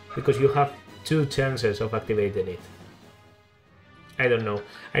 because you have 2 chances of activating it. I don't know.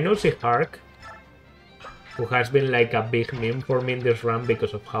 I know Hark, who has been like a big meme for me in this run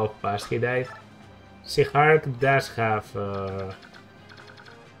because of how fast he died. Hark does have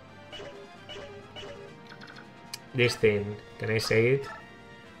this thing. Can I say it?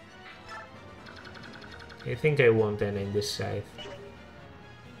 I think I want an in this side.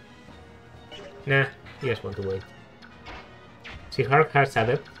 Nah, he just want to wait. Hark has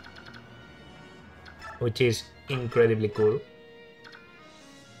Adept, which is incredibly cool.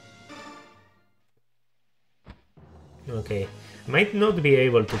 Okay, might not be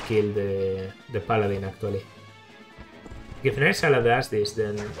able to kill the paladin actually. If Nesala does this,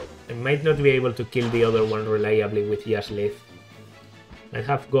 then I might not be able to kill the other one reliably with just Leaf. I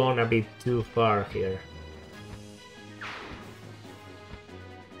have gone a bit too far here.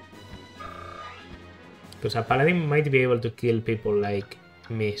 Because a Paladin might be able to kill people like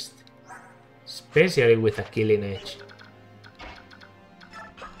Mist. Especially with a killing edge.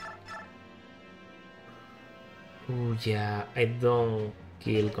 Ooh, yeah, I don't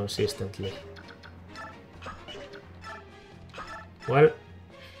kill consistently. Well,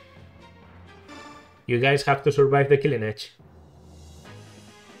 you guys have to survive the killing edge.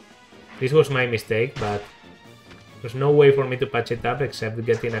 This was my mistake, but there's no way for me to patch it up except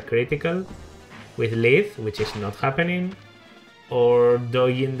getting a critical with Leaf, which is not happening, or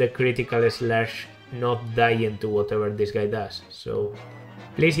dodging the critical slash not dying to whatever this guy does. So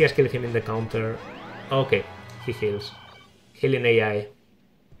please just kill him in the counter. Okay, he heals. Healing AI.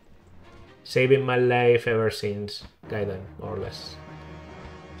 Saving my life ever since Gaiden, more or less.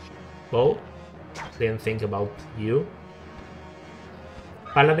 Bow, didn't think about you.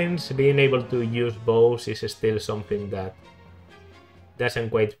 Paladins being able to use bows is still something that doesn't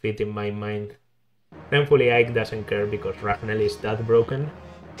quite fit in my mind. Thankfully Ike doesn't care because Ragnell is that broken.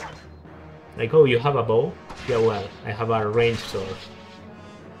 Like, oh, you have a bow? Yeah, well, I have a ranged sword.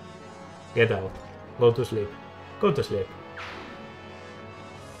 Get out. Go to sleep. Go to sleep.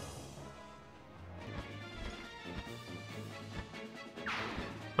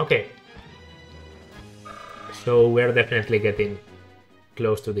 Okay. So we're definitely getting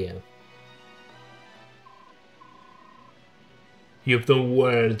close to the end. You've done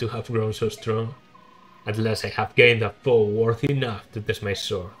well to have grown so strong. At last I have gained a foe worthy enough to test my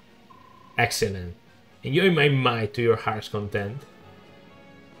sword. Excellent. Enjoy my might to your heart's content.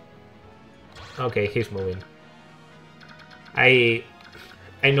 Okay, he's moving. I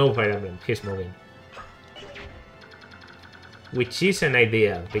know Fire Emblem, he's moving. Which is an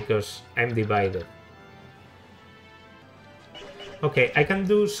idea, because I'm divided. Okay, I can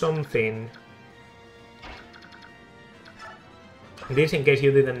do something. This, in case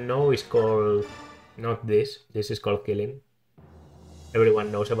you didn't know, is called... Not this. This is called killing.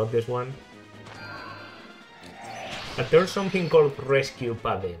 Everyone knows about this one. But there's something called rescue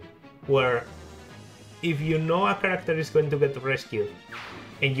padding, where if you know a character is going to get rescued,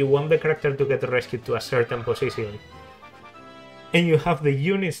 and you want the character to get rescued to a certain position, and you have the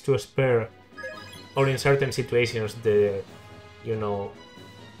units to spare, or in certain situations the, you know,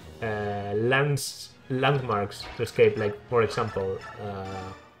 landmarks to escape, like for example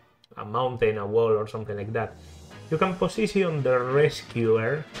a mountain, a wall, or something like that, you can position the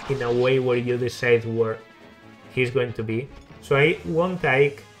rescuer in a way where you decide where he's going to be. So I want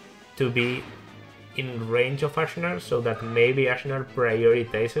Ike to be in range of Ashnar so that maybe Ashnar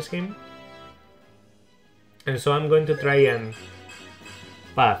prioritizes him. And so I'm going to try and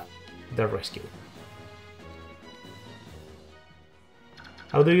path the rescue.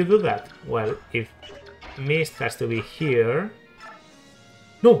 How do you do that? Well, if Mist has to be here...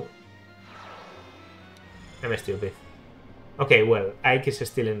 No! I'm stupid. Okay, well, Ike is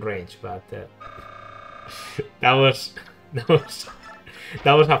still in range, but that was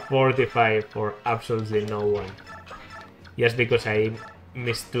a 45 for absolutely no one. Just because I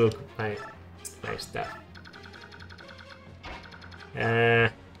mistook my stuff.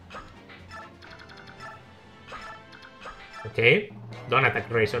 Okay, don't attack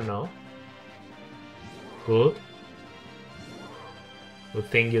Razor now. Good. Good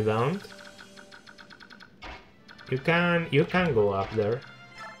thing you don't. You can go up there.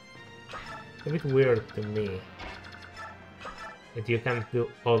 A bit weird to me that you can't do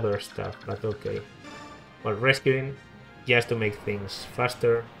other stuff, but okay. Well, rescuing just to make things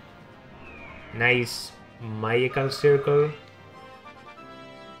faster. Nice magical circle.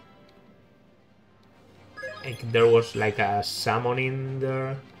 Like there was like a summoning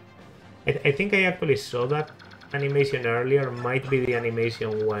there. I think I actually saw that animation earlier. Might be the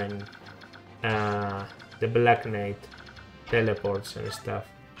animation when the Black Knight teleports and stuff.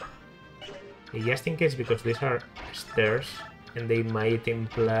 Just in case, because these are stairs and they might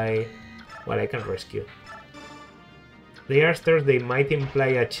imply... Well, I can rescue. They are stairs, they might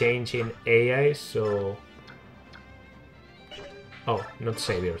imply a change in AI, so... Oh, not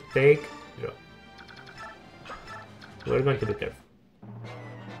Savior. Take, draw. We're going to be careful.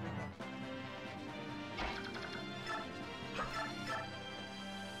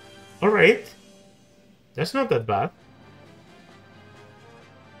 Alright. That's not that bad.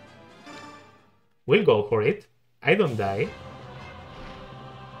 We'll go for it. I don't die.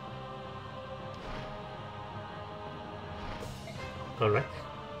 Alright.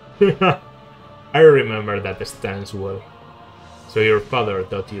 I remember that stance well. So your father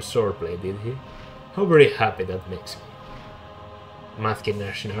taught you swordplay, did he? How very happy that makes me. Mathkin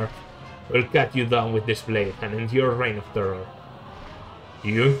Ashnar will cut you down with this blade and end your reign of terror.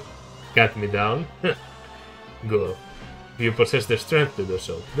 You? Cut me down? Good. If you possess the strength to do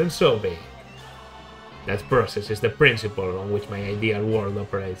so, then so be it. That process is the principle on which my ideal world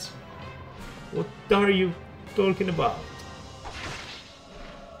operates. What are you talking about?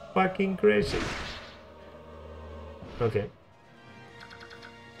 Fucking crazy. Okay.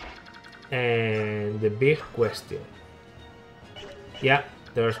 And the big question. Yeah,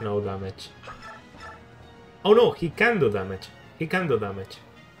 there's no damage. Oh no, he can do damage. He can do damage.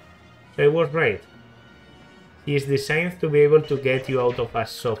 So I was right. He is designed to be able to get you out of a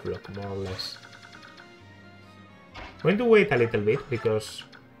soft lock, more or less. I'm going to wait a little bit because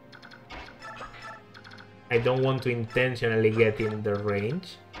I don't want to intentionally get in the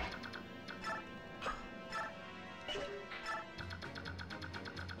range.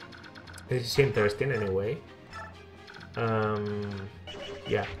 This is interesting anyway.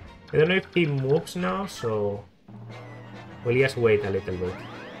 Yeah. I don't know if he moves now, so we'll just wait a little bit.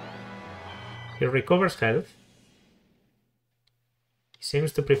 He recovers health. He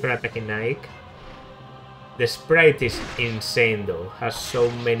seems to prefer attacking Ike. The sprite is insane though, has so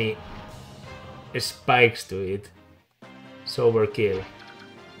many spikes to it. It's overkill.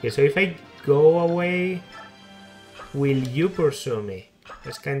 Okay, so if I go away, will you pursue me?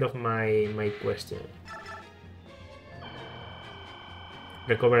 That's kind of my question.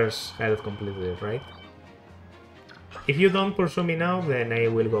 Recovers health completely, right? If you don't pursue me now, then I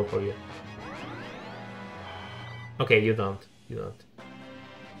will go for you. Okay, you don't. You don't.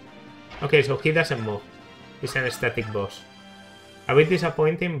 Okay, so he doesn't move. He's an static boss. A bit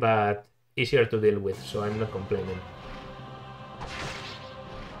disappointing, but easier to deal with, so I'm not complaining.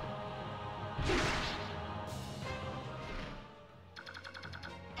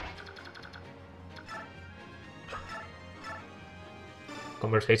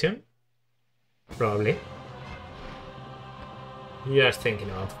 Conversation? Probably. Just thinking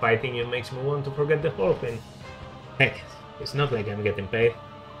about fighting you makes me want to forget the whole thing. Heck, it's not like I'm getting paid.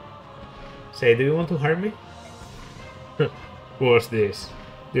 Say, do you want to harm me? What's this?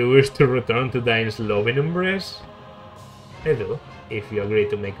 Do you wish to return to Dine's loving embrace? I do, if you agree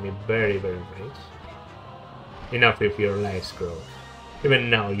to make me very, very rich. Enough with your lies, Crow. Even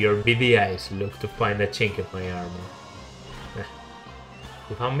now, your beady eyes look to find a chink in my armor.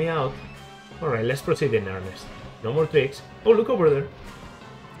 You found me out? Alright, let's proceed in earnest. No more tricks. Oh, look over there.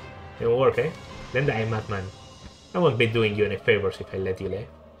 Didn't work, eh? Then die, madman. I won't be doing you any favors if I let you live.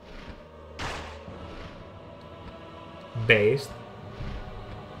 Based.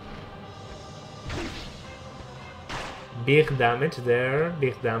 Big damage there,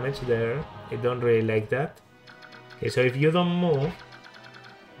 big damage there. I don't really like that. Okay, so if you don't move,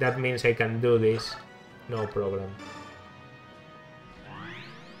 that means I can do this. No problem.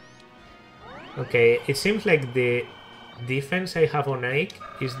 Okay, it seems like the defense I have on Ike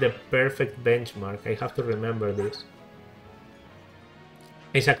is the perfect benchmark. I have to remember this.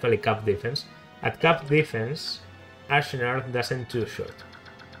 It's actually cap defense. At cap defense, Ashnar doesn't two-shot.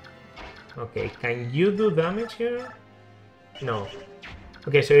 Okay, can you do damage here? No.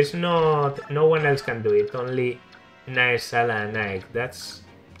 Okay, so it's not... No one else can do it. Only Naesala and Ike. That's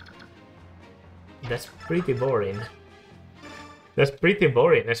pretty boring. That's pretty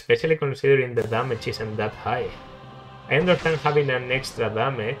boring, especially considering the damage isn't that high. I understand having an extra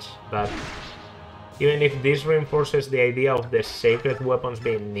damage, but even if this reinforces the idea of the sacred weapons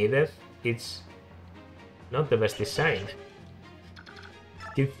being needed, it's not the best design.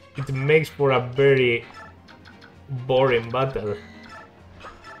 It makes for a very boring battle.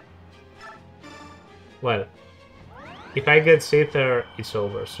 Well, if I get Sither, it's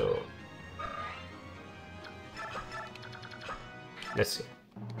over, so... Let's see.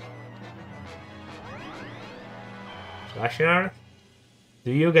 So Ashnar,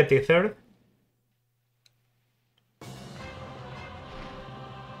 do you get Ether?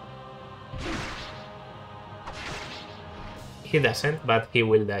 He doesn't, but he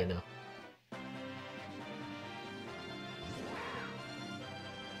will die now.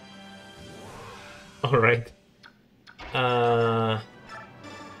 Alright.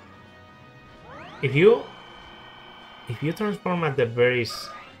 If you transform at the very...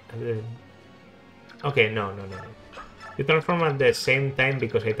 Okay, no. You transform at the same time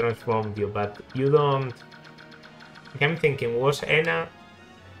because I transformed you, but you don't... I'm thinking, was Enna...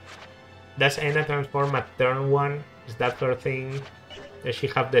 Does Enna transform at turn 1? Is that her thing? Does she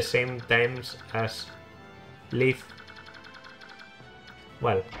have the same times as Leaf?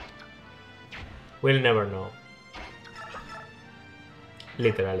 Well, we'll never know.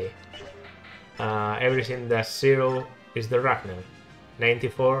 literally. Everything that's 0 is the Ragnar.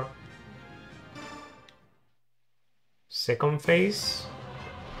 94. Second phase.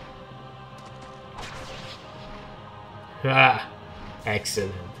 Ah,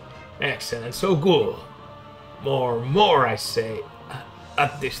 excellent. Excellent, so good. More, I say.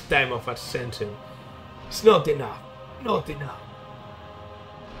 At this time of ascension. It's not enough. Not enough.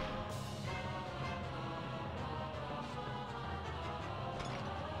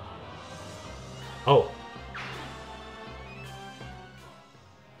 Oh.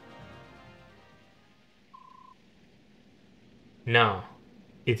 Now,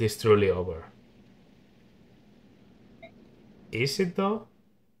 it is truly over. Is it though?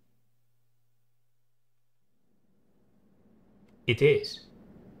 It is.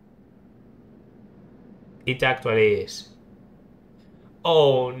 It actually is.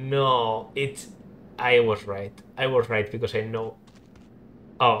 Oh no, I was right. I was right because I know.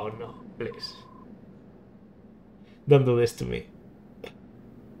 Oh no, please. Don't do this to me.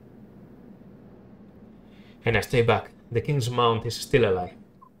 And I stay back. The king's mount is still alive.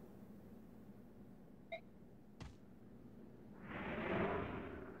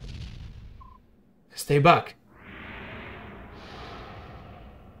 Stay back.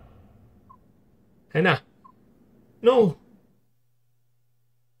 Anna. No.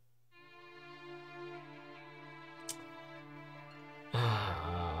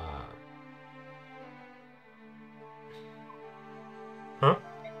 Huh?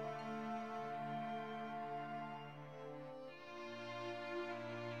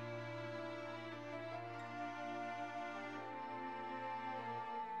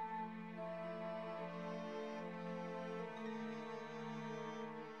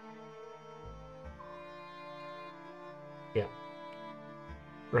 Yeah.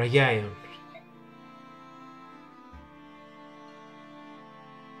 Radiance.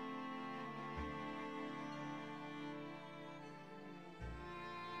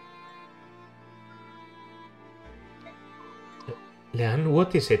 Leanne,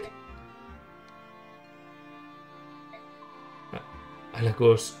 what is it?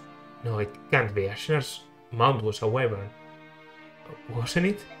 Alagos. No, it can't be. Ashnar's mount was a wyvern. Wasn't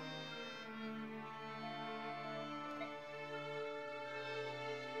it?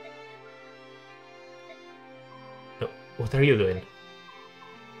 No, what are you doing?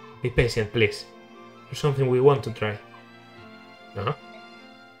 Be patient, please. There's something we want to try. Huh?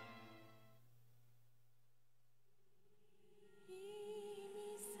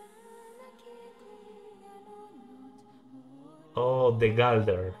 Oh, the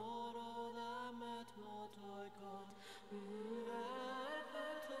Galder.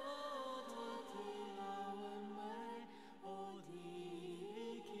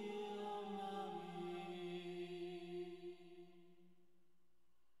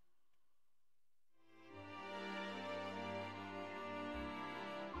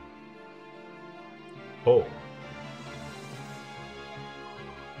 Oh.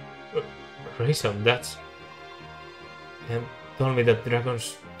 Raisin, that's... And told me that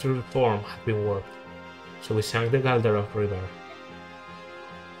Dragon's true form had been warped. So we sank the Galder of River.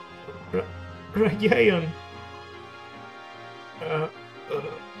 Rayan!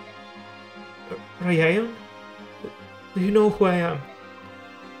 Rayan? Do you know who I am?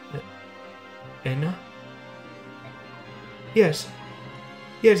 Enna? Yes.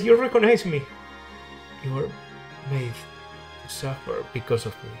 Yes, you recognize me. You were made to suffer because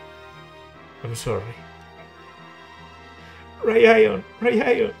of me. I'm sorry. Rayan!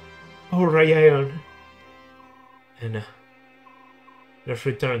 Rayan! Oh, Rayan! Enna, let's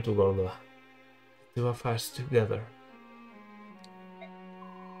return to Golda. The two of us together.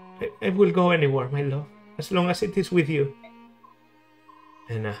 I will go anywhere, my love, as long as it is with you.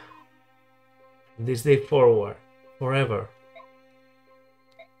 Enna, from this day forward, forever.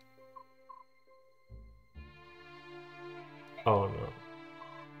 Oh no.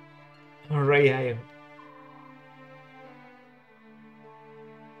 Oh, Rayan.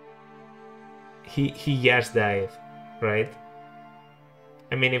 He just died, right?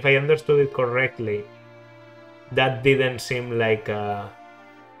 I mean, if I understood it correctly, that didn't seem like or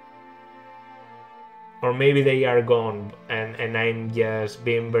maybe they are gone and I'm just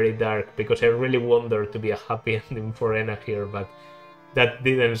being very dark because I really wanted to be a happy ending for Enna here, but that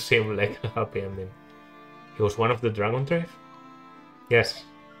didn't seem like a happy ending. He was one of the Dragon Tribe? Yes.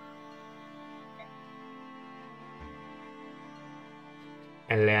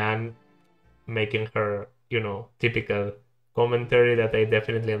 And Leanne making her, you know, typical commentary that I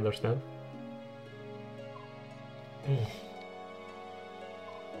definitely understand.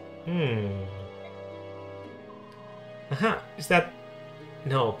 Aha, is that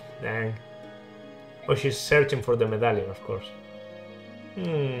No, dang. Oh, she's searching for the medallion, of course.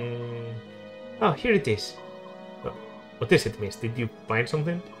 Oh, here it is. Oh, what is it, miss? Did you find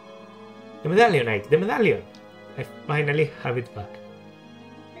something? The medallion, Ike, the medallion! I finally have it back.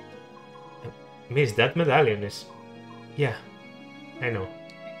 Miss, that medallion is... Yeah, I know.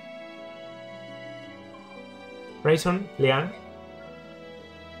 Rayson, Leanne?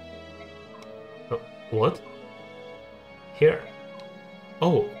 Oh, what? Here.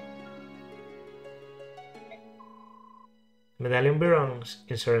 Oh. Medallion belongs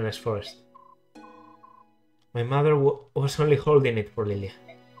in Serena's forest. My mother was only holding it for Lilia.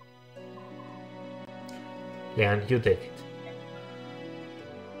 Leanne, you take it.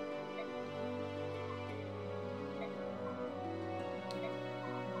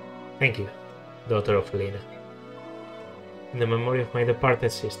 Thank you, daughter of Lena. In the memory of my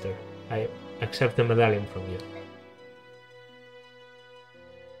departed sister, I accept the medallion from you.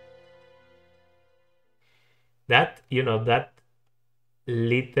 That, you know, that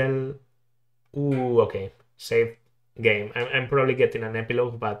little... Ooh, okay. Save game. I'm probably getting an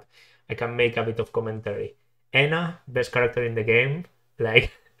epilogue, but I can make a bit of commentary. Enna, best character in the game,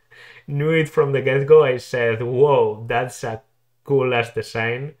 like, knew it from the get-go. I said, whoa, that's a cool-ass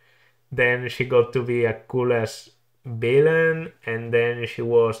design. Then she got to be a cool-ass villain, and then she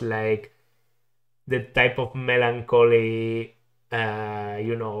was like the type of melancholy,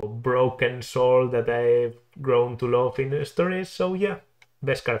 you know, broken soul that I've grown to love in the stories. So yeah,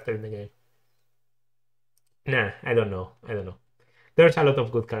 best character in the game. Nah, I don't know. There's a lot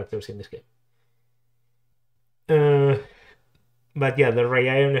of good characters in this game. But yeah, the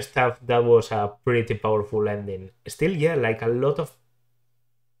Radiance stuff, that was a pretty powerful ending. Still, yeah, like a lot of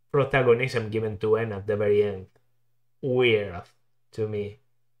protagonism given to N at the very end. Weird to me.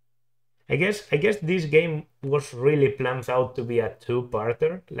 I guess this game was really planned out to be a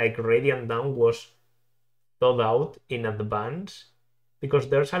two-parter. Like Radiant Dawn was thought out in advance, because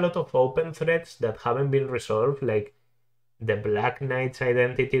there's a lot of open threads that haven't been resolved, like the Black Knight's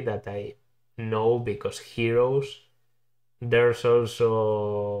identity that I know because Heroes. There's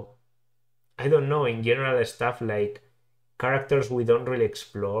also, I don't know, in general stuff like characters we don't really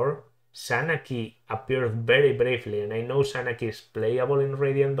explore. Sanaki appears very briefly, and I know Sanaki is playable in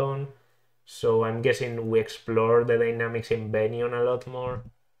Radiant Dawn, so I'm guessing we explore the dynamics in Benyon a lot more.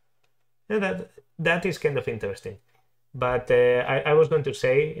 And that is kind of interesting. But I was going to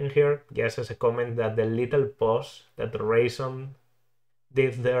say in here, just as a comment, that the little pause that Rayson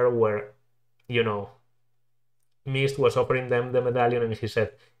did there where, you know, Mist was offering them the medallion and he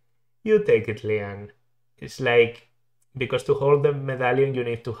said, "You take it, Leanne." It's like, because to hold the medallion you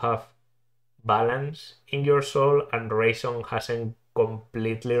need to have balance in your soul, and Rayson hasn't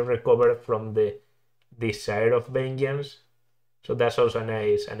completely recovered from the desire of vengeance. So that's also a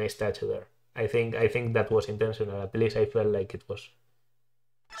nice touch there. I think that was intentional. At least I felt like it was.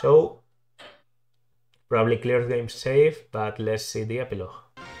 So probably clear game safe, but let's see the epilogue.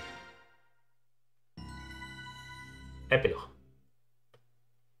 Epilogue.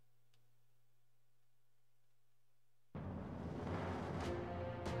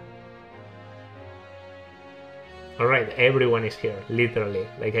 Alright, everyone is here, literally.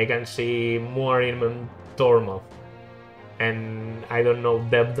 Like, I can see Morin and Tormod. And I don't know,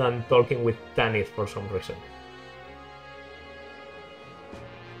 Debdan talking with Tanith for some reason.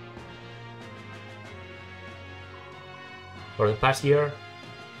 For the past year,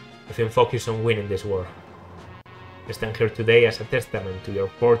 I've been focused on winning this war. I stand here today as a testament to your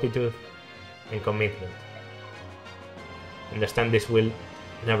fortitude and commitment. I understand this will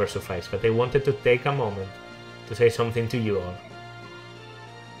never suffice, but I wanted to take a moment to say something to you all.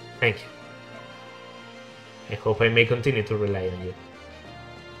 Thank you. I hope I may continue to rely on you.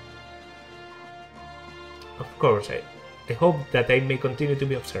 Of course, I hope that I may continue to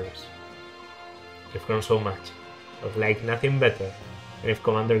be of service. You've grown so much. I would like nothing better than if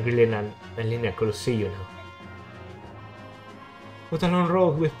Commander Grillin and Lina could see you now. What a long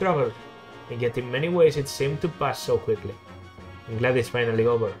road we've traveled, and yet in many ways it seemed to pass so quickly. I'm glad it's finally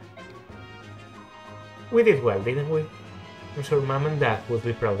over. We did well, didn't we? I'm sure Mom and Dad would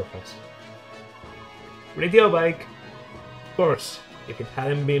be proud of us. Ready your bike? Of course, if I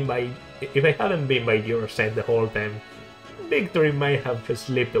hadn't been by your side the whole time, victory might have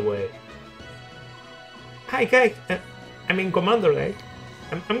slipped away. Hi, Kai. I mean, Commander, right?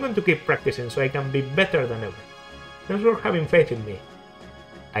 I'm going to keep practicing so I can be better than ever. Thanks for having faith in me.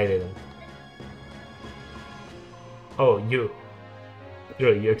 I didn't. Oh, you.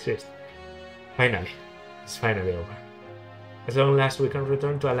 True, you exist. Finally. It's finally over. As long as we can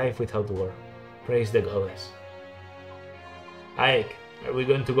return to a life without war. Praise the goddess. Ike, Are we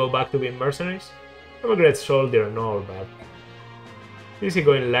going to go back to being mercenaries? I'm a great soldier and all, but the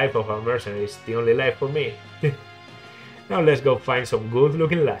easygoing life of a mercenary is the only life for me. Now let's go find some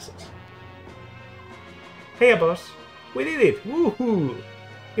good-looking lasses. Hey, boss! We did it! Woohoo!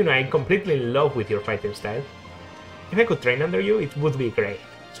 You know, I'm completely in love with your fighting style. If I could train under you, it would be great.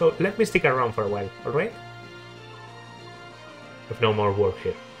 So let me stick around for a while, alright? I've no more work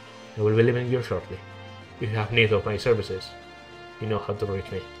here. I will be leaving you shortly. If you have need of my services, you know how to reach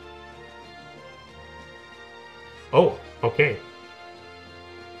me. Oh, okay.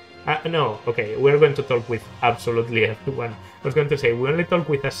 No, okay, we're going to talk with absolutely everyone. I was going to say, we only talk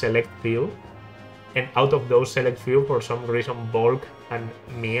with a select few, and out of those select few, for some reason, Volk and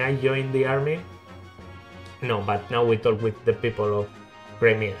Mia joined the army. No, but now we talk with the people of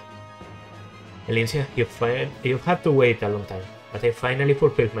Crimea. Elincia, you've had to wait a long time, but I finally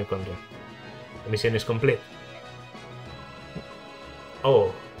fulfilled my contract. The mission is complete.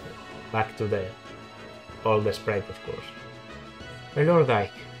 Oh, back to the old sprite, of course. My Lord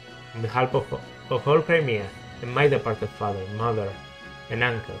Ike, on behalf of all Crimea, and my departed father, mother, and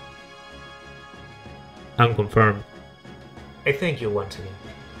uncle, unconfirmed, I thank you once again.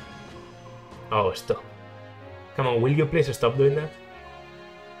 Oh, stop. Come on, will you please stop doing that?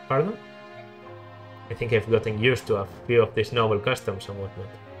 Pardon? I think I've gotten used to a few of these noble customs and whatnot.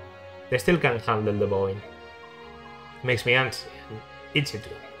 They still can't handle the bowing. Makes me antsy and itchy too.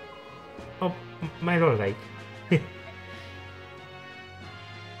 Oh, my Lord Ike.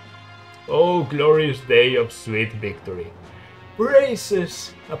 Oh, glorious day of sweet victory.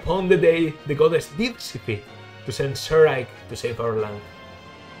 Praises upon the day the goddess did see fit to send Sir Ike to save our land.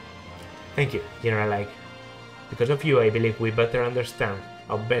 Thank you, General Ike. Because of you, I believe we better understand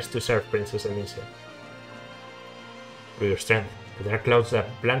how best to serve Princess Elincia. Through your strength, the dark clouds that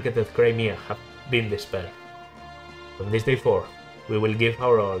blanketed Crimea have been dispelled. From this day forth, we will give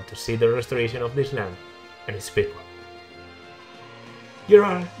our all to see the restoration of this land and its people. You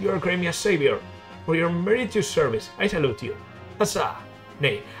are Crimea's savior. For your meritorious service, I salute you. Huzzah!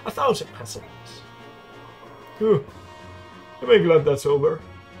 Nay, 1,000 huzzahs! Am I glad that's over?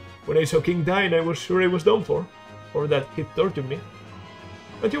 When I saw King dying, I was sure I was done for, or that he'd tortured me.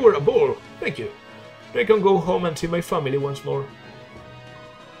 But you were a bull, thank you. I can go home and see my family once more.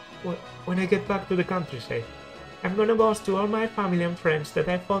 When I get back to the countryside, I'm gonna boast to all my family and friends that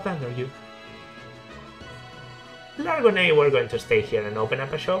I fought under you. Largo and I were going to stay here and open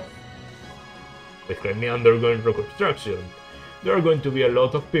up a shop. With Crimea undergoing reconstruction, there are going to be a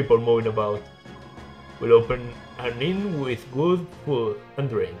lot of people moving about. We'll open an inn with good food and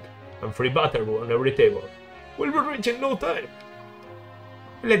drink, and free butter on every table. We'll be rich in no time.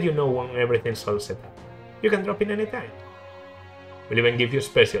 I'll let you know when everything's all set up. You can drop in anytime. We'll even give you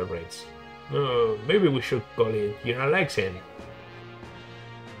special rates. Maybe we should call it General Ike's Inn.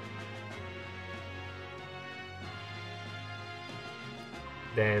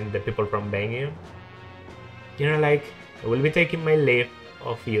 Then the people from Bangor. General Ike, I will be taking my leave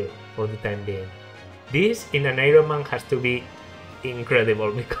of you for the time being. This in an Iron Man has to be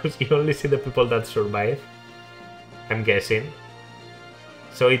incredible because you only see the people that survive, I'm guessing.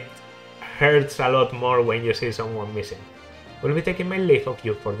 So it hurts a lot more when you see someone missing. We'll be taking my leave of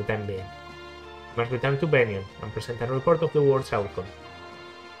you for the time being. Must return to Benion and present a report of the war's outcome.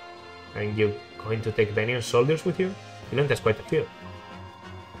 Are you going to take Benion's soldiers with you? You lent us quite a few.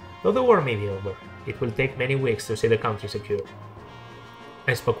 Though the war may be over, it will take many weeks to see the country secure.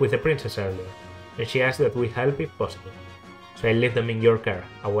 I spoke with the princess earlier, and she asked that we help if possible, so I leave them in your care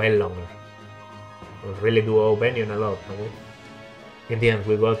a while longer. We really do owe Benion a lot, don't we? In the end,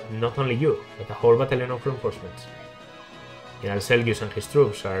 we got not only you, but a whole battalion of reinforcements. General Selgius and his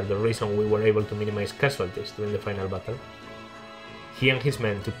troops are the reason we were able to minimize casualties during the final battle. He and his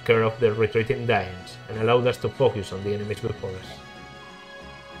men took care of the retreating Daeans and allowed us to focus on the enemies before us.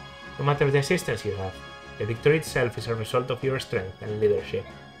 No matter the assistance you have, the victory itself is a result of your strength and leadership.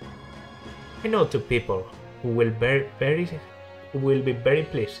 I know two people who will be very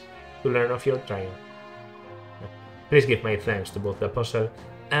pleased to learn of your triumph. Please give my thanks to both the Apostle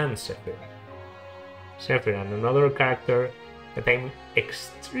and Sephiroth. Sephiroth, another character that I'm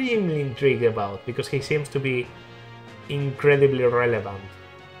extremely intrigued about because he seems to be incredibly relevant,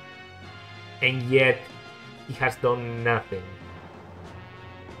 and yet he has done nothing.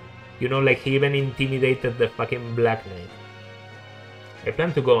 You know, like he even intimidated the fucking Black Knight. I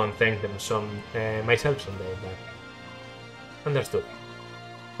plan to go and thank them myself someday, but understood.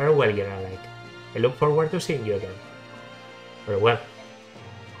 Farewell, General Ike. I look forward to seeing you again. Farewell.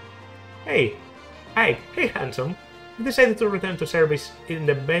 Hey, Ike, hey handsome. You decided to return to service in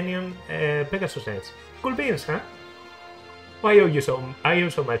the Benion Pegasus Knights. Cool beans, huh? I owe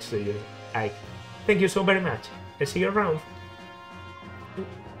so much to you, Ike. Thank you so very much. I'll see you around.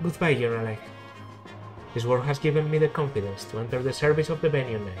 Goodbye, General Ike. This work has given me the confidence to enter the service of the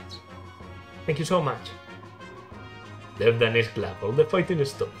Venian Knights. Thank you so much. Devdan is glad all the fighting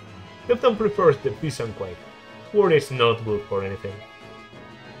is stopped. Devdan prefers the peace and quiet. War is not good for anything.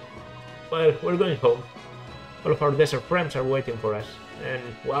 Well, we're going home. All of our desert friends are waiting for us. And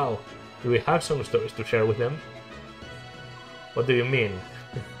wow, do we have some stories to share with them? What do you mean?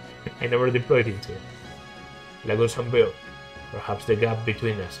 I never deployed into it. Lagos and Beo. Perhaps the gap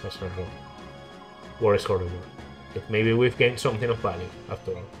between us has narrowed. War is horrible. Yet maybe we've gained something of value,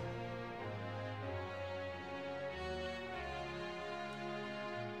 after all.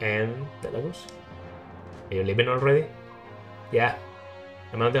 And the Lagos? Are you leaving already? Yeah,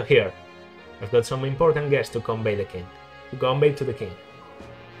 I'm out of here. I've got some important guests to convey to the king.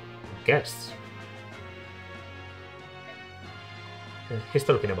 Guests? He's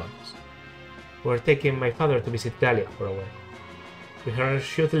talking about us. We're taking my father to visit Gallia for a while. We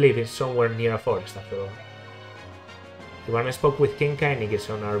should live somewhere near a forest, after all. Ivan spoke with King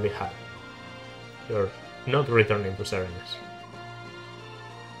Kainigis on our behalf. You're not returning to Serenes.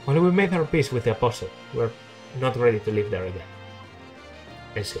 While we made our peace with the Apostle, we're not ready to live there again.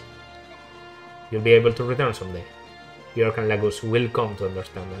 I see. You'll be able to return someday. York and Lagos will come to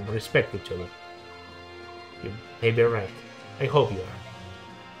understand and respect each other. You may be right. I hope you are.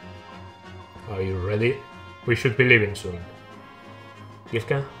 Are you ready? We should be leaving soon.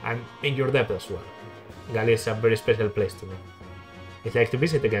 Yivka, I'm in your debt as well. Gallia is a very special place to me. I'd like to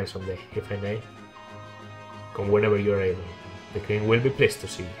visit again someday, if I may. Come whenever you're able. The king will be pleased to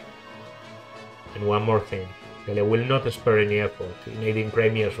see you. And one more thing. Gallia will not spare any effort in aiding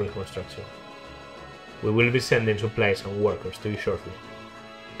Crimea's reconstruction. We will be sending supplies and workers to you shortly.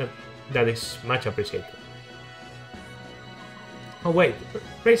 That is much appreciated. Oh wait,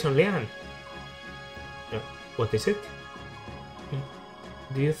 Raisin Lian. What is it?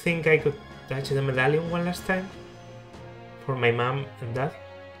 Do you think I could touch the medallion one last time? For my mom and dad?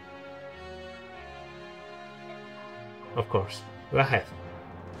 Of course. Go ahead.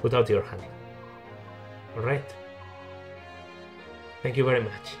 Put out your hand. Alright. Thank you very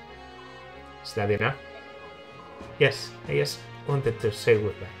much. Is that enough? Yes, I just wanted to say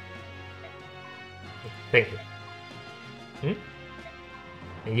goodbye. Thank you.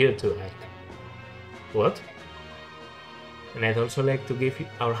 And you too, Ike. What? And I'd also like to give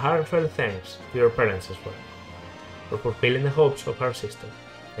our heartfelt thanks to your parents as well, for fulfilling the hopes of our sister.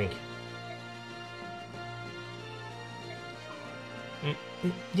 Thank you.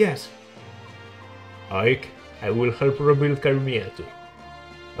 Yes. Ike, I will help rebuild Crimea too.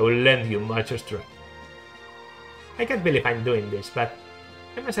 I will lend you much strength. I can't believe I'm doing this, but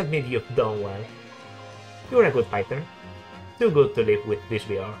I must admit you've done well. You're a good fighter. Too good to live with this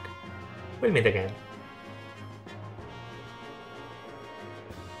Bjork. We'll meet again.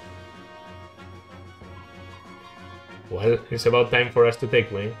 Well, it's about time for us to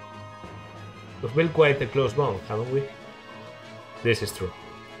take wing. We've built quite a close bond, haven't we? This is true.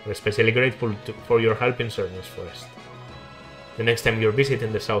 We're especially grateful for your help in Cernus Forest. The next time you're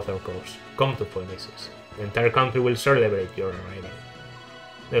visiting the southern coast, come to Phoenixes. The entire country will celebrate your arrival.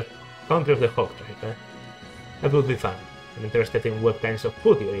 The country of the Hawk tribe, eh? That would be fun. I'm interested in what kinds of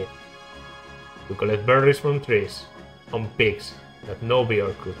food you eat. We collect berries from trees, on pigs that no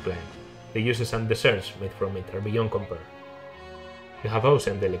bear could climb. The uses and desserts made from it are beyond compare. We have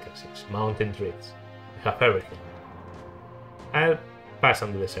ocean delicacies, mountain treats. We have everything. I'll pass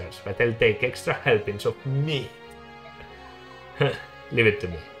on the desserts, but I'll take extra helpings of meat. Leave it to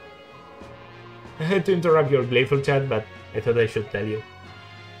me. I had to interrupt your playful chat, but I thought I should tell you.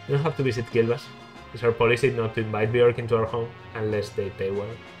 You don't have to visit Gilbas. It's our policy not to invite Bjork into our home unless they pay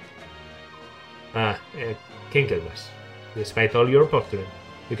well. King Gilbas. Despite all your posturing,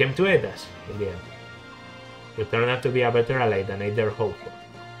 you came to aid us in the end. You turned out to be a better ally than I dare hope for.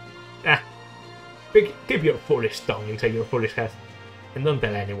 Keep your foolish tongue inside your foolish head. And don't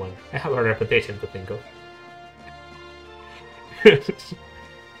tell anyone. I have a reputation to think of.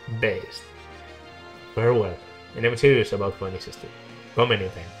 Based. Farewell. And I'm serious about Phoenixes too. Come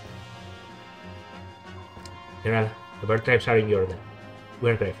anytime. General, the bird tribes are in your debt.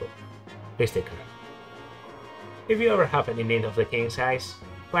 We're grateful. Please take care. If you ever have any need of the king's eyes,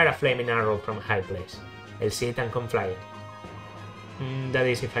 fire a flaming arrow from a high place. I'll see it and come flying. That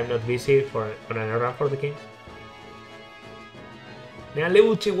is, if I'm not busy on an errand for the king.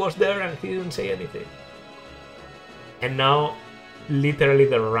 Nealeuchi was there and he didn't say anything. And now, literally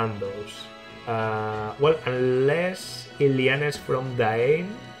the randos. Well, unless Iliana is from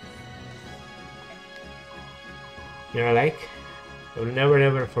Dain. You're like, I will never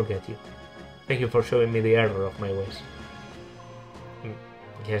ever forget you. Thank you for showing me the error of my ways. I'm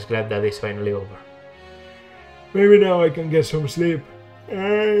just glad that it's finally over. Maybe now I can get some sleep.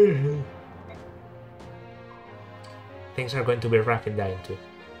 Things are going to be rough in Dying too.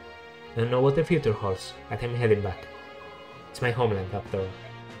 I don't know what the future holds, but I'm heading back. It's my homeland after all.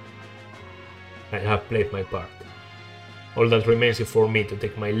 I have played my part. All that remains is for me to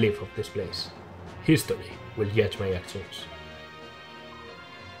take my leave of this place. History will judge my actions.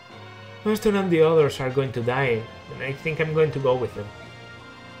 Winston and the others are going to die, and I think I'm going to go with them.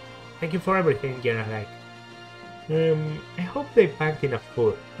 Thank you for everything, General. I hope they packed enough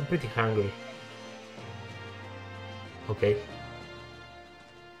food. I'm pretty hungry. Okay.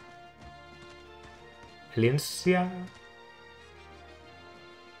 Valencia?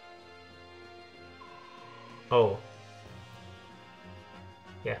 Oh.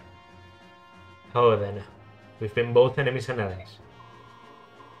 Yeah. Oh, then. We've been both enemies and allies.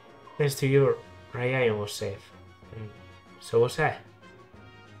 Thanks to you, Ryan was safe. And so was I.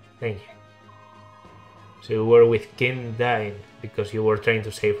 Thank you. So you were with King dying because you were trying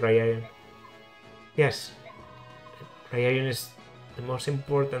to save Ryan? Yes. Ryan is the most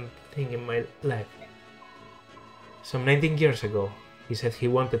important thing in my life. Some 19 years ago, he said he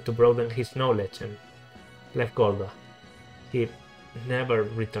wanted to broaden his knowledge and left Golda. He never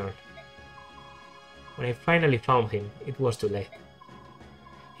returned. When I finally found him, it was too late.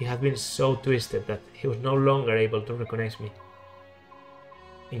 He had been so twisted that he was no longer able to recognize me.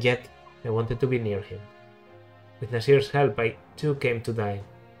 And yet, I wanted to be near him. With Nasir's help, I too came to die.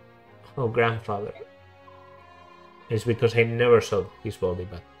 Oh, grandfather. It's because I never saw his body,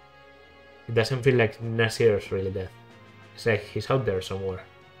 but it doesn't feel like Nasir's really dead. It's like he's out there somewhere.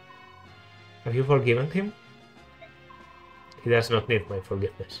 Have you forgiven him? He does not need my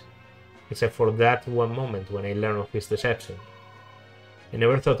forgiveness. Except for that one moment when I learned of his deception. I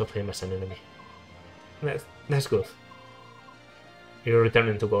never thought of him as an enemy. That's good. Are you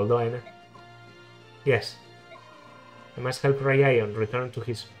returning to Goldo, Aina? Yes. I must help Ryan return to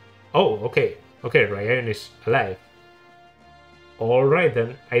his... Oh, okay. Okay, Ryan is alive. Alright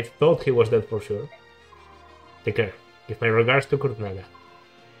then, I thought he was dead for sure. Take care. Give my regards to Kurtnaga.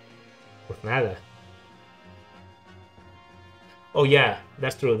 Kurtnaga? Oh yeah,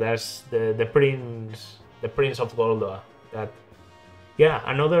 that's true. That's the prince of Goldoa. That, yeah,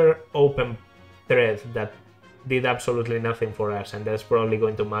 another open thread that did absolutely nothing for us, and that's probably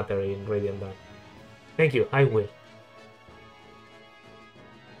going to matter in Radiant Dawn. Thank you, I will.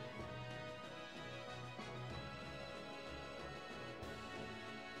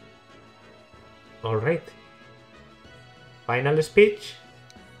 Alright. Final speech?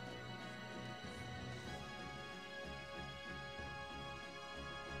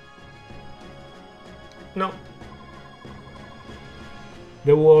 No.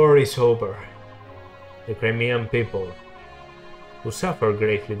 The war is over. The Crimean people, who suffered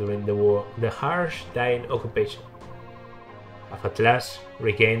greatly during the war, the harsh, dying occupation, have at last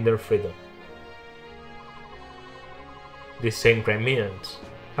regained their freedom. These same Crimeans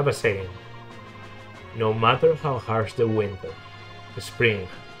have a saying: no matter how harsh the winter, the spring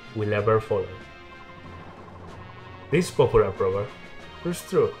will ever follow. This popular proverb proves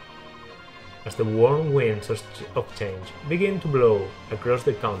true, as the warm winds of change begin to blow across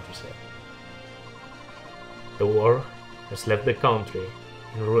the countryside. The war has left the country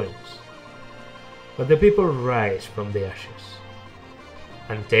in ruins, but the people rise from the ashes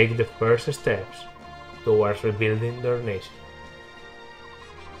and take the first steps towards rebuilding their nation.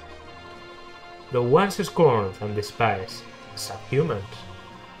 Though once scorned and despised as subhumans,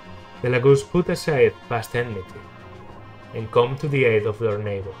 the Lagoons put aside past enmity and come to the aid of their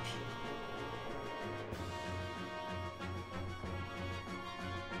neighbors.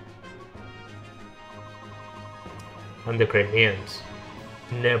 And the Crimeans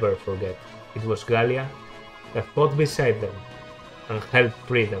never forget it was Gallia that fought beside them and helped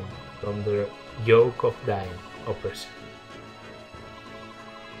free them from their yoke of dying oppression.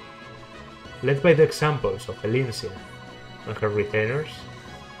 Led by the examples of Elincia and her retainers,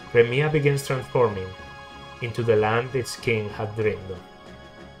 Crimea begins transforming into the land its king had dreamed of.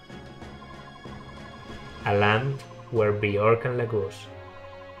 A land where Bjork and Lagos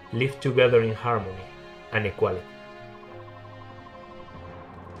live together in harmony and equality.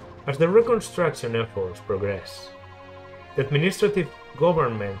 As the reconstruction efforts progress, the administrative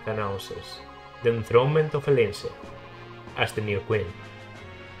government announces the enthronement of Elincia as the new queen.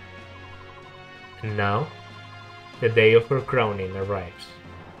 And now, the day of her crowning arrives.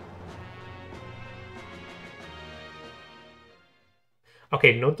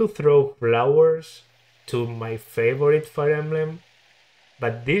 Okay, not to throw flowers to my favorite Fire Emblem,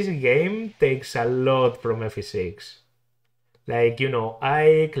 but this game takes a lot from FE6. Like, you know,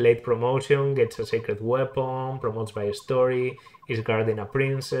 Ike, late promotion, gets a sacred weapon, promotes by a story, is guarding a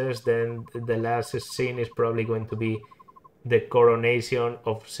princess, then the last scene is probably going to be the coronation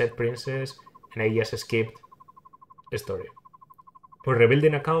of said princess, and I just skipped a story. We're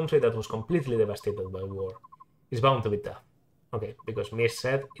rebuilding a country that was completely devastated by war. It's bound to be tough. Okay, because Miss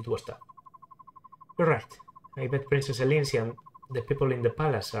said it was tough. You're right. I bet Princess Elincia and the people in the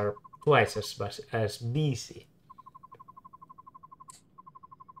palace are twice as busy.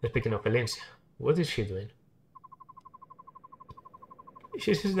 Speaking of Elincia, what is she doing?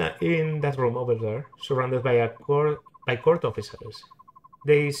 She's in that room over there, surrounded by court officers.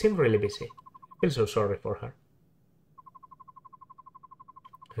 They seem really busy. I feel so sorry for her.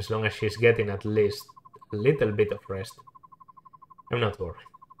 As long as she's getting at least a little bit of rest, I'm not worried.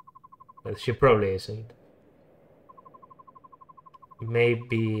 But she probably isn't.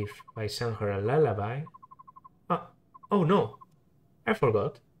 Maybe if I sang her a lullaby... Oh no! I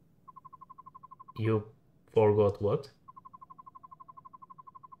forgot. You forgot what?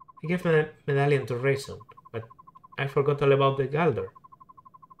 I gave my medallion to Raisin, but I forgot all about the Galder.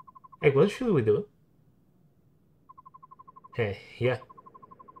 Hey, what should we do? Hey, yeah.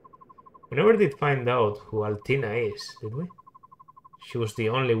 We never did find out who Altina is, did we? She was the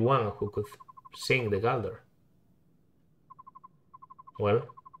only one who could sing the Galder. Well,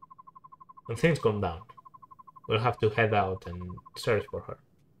 when things calm down, we'll have to head out and search for her.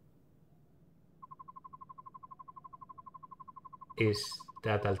 Is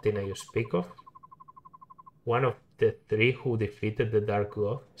that Altina you speak of? One of the three who defeated the Dark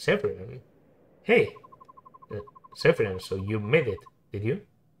God? Sephiroth? Hey! Sephiroth, so you made it, did you?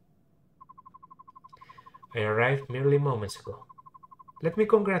 I arrived merely moments ago. Let me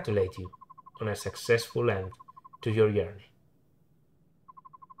congratulate you on a successful end to your journey.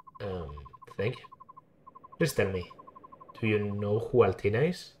 Thank you. Please tell me, do you know who Altina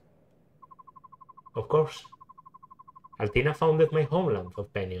is? Of course. Altina founded my homeland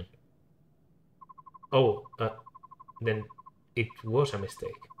of Penion. Oh, then it was a mistake.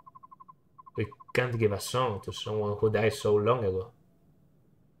 We can't give a song to someone who died so long ago.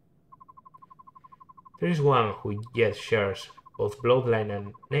 There is one who yet shares both bloodline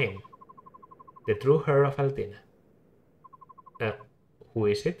and name. The true heir of Altina. Who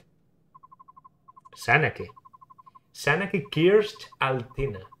is it? Sanaki. Sanaki cursed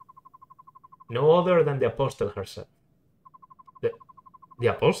Altina. No other than the Apostle herself. The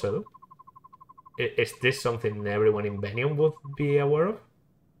Apostle? Is this something everyone in Benion would be aware of?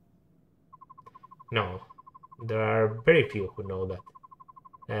 No, there are very few who know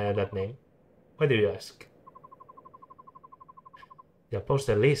that name. Why do you ask? The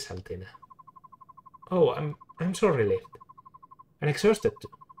Apostle is Altina. Oh, I'm so relieved. And exhausted too.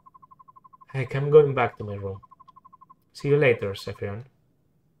 I'm going back to my room. See you later, Sephiroth.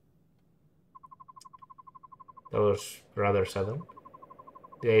 That was rather sudden.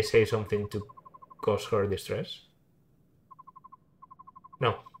 Did I say something to cause her distress?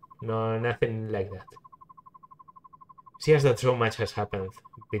 No, nothing like that. It's just that so much has happened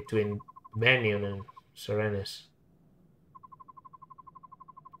between Benion and Serenes.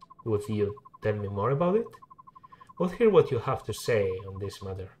 Would you tell me more about it? I'll hear what you have to say on this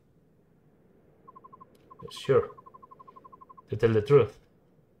matter. Sure. To tell the truth.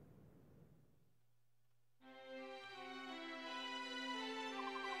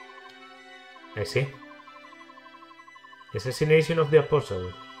 I see. The assassination of the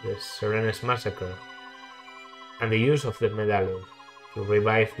Apostle, the Serenes massacre, and the use of the medallion to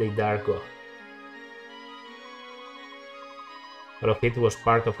revive the Dark God. All of it was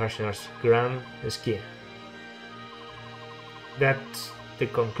part of Ashnar's grand scheme. That's the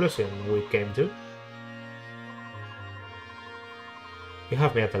conclusion we came to. You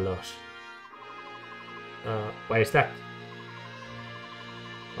have me at a loss. Why is that?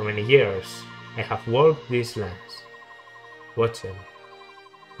 For many years, I have walked these lands, watching,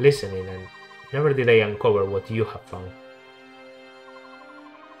 listening, and never did I uncover what you have found.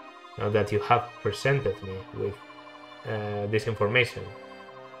 Now that you have presented me with this information,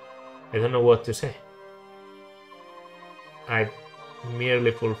 I don't know what to say. I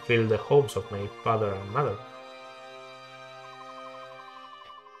merely fulfill the hopes of my father and mother.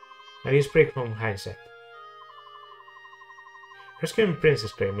 I speak from hindsight. Rescuing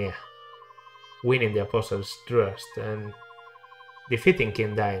Princess Crimea, winning the Apostle's trust, and defeating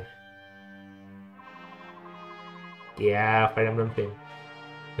King Dain. Yeah, Fire Emblem thing.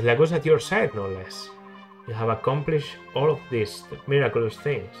 With Lagos at your side, no less. You have accomplished all of these miraculous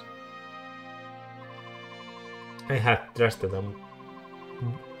things. I had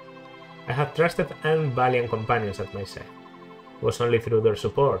trusted and valiant companions at my side. It was only through their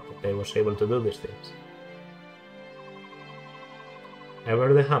support that I was able to do these things.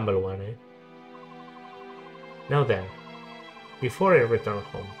 Ever the humble one, eh? Now then, before I return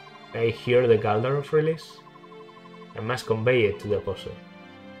home, I hear the Galdaros release. I must convey it to the apostle.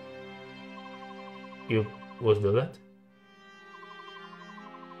 You would do that?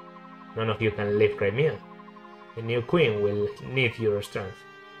 None of you can leave Crimea. The new queen will need your strength.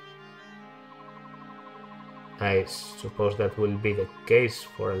 I suppose that will be the case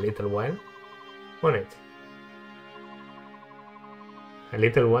for a little while, won't it? A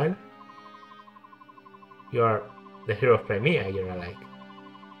little while? You are the hero of Crimea, you're alike.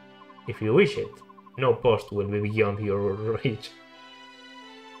 If you wish it, no post will be beyond your reach.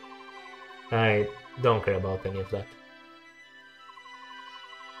 I don't care about any of that.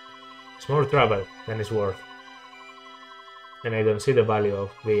 It's more trouble than it's worth. And I don't see the value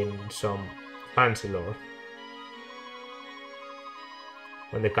of being some fancy lord.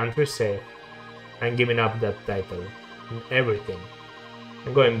 When the country's safe, I'm giving up that title and everything.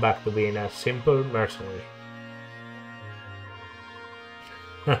 I'm going back to being a simple mercenary.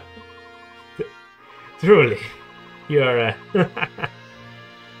 Truly, you are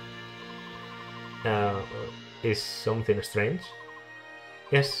is something strange?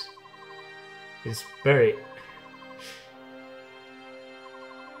 Yes, it's very...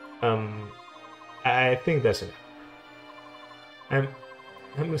 I think that's enough.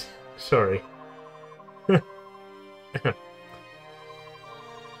 I'm sorry.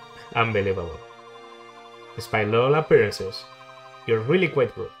 Unbelievable. Despite all appearances, you're really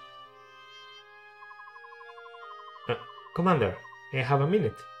quite rude. Commander, I have a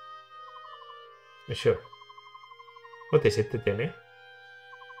minute. Sure. What is it, Titania?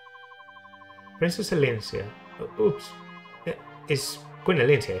 Princess Elincia. Oops. It's Queen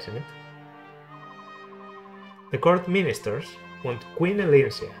Elincia, isn't it? The court ministers want Queen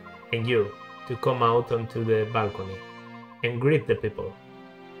Elincia and you to come out onto the balcony and greet the people.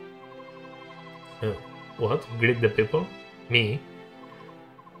 What? Greet the people? Me?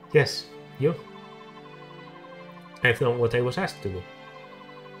 Yes, you. I've done what I was asked to do.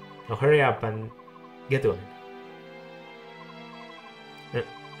 Now hurry up and get going.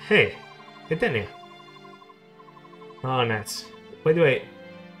 Hey, Titania. Oh, nuts. By the way,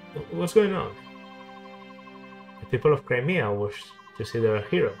 what's going on? The people of Crimea wish to see their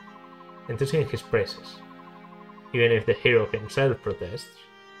hero and to sing his praises, even if the hero himself protests.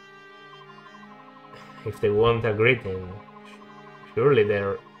 If they want a greeting, surely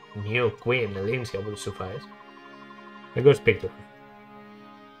their new queen, Elincia, will suffice. I go speak to her.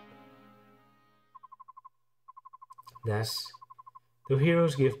 Thus, two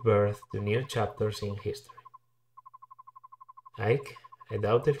heroes give birth to new chapters in history. Ike, I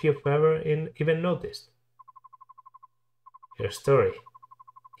doubt if you've ever even noticed. Your story,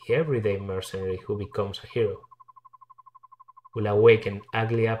 the everyday mercenary who becomes a hero, will awaken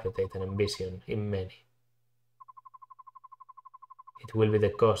ugly appetite and ambition in many. It will be the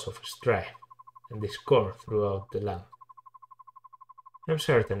cause of strife and discord throughout the land. I'm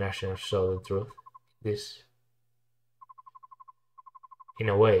certain Ashnar saw the truth. This, in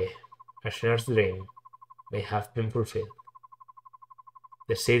a way, Ashnar's dream may have been fulfilled.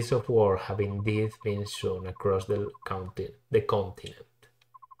 The seeds of war have indeed been sown across the continent.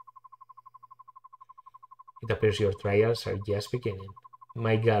 It appears your trials are just beginning,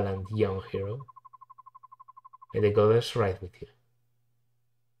 my gallant young hero. May the goddess ride with you.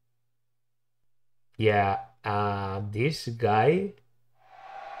 Yeah, this guy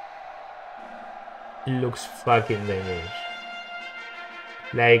looks fucking dangerous.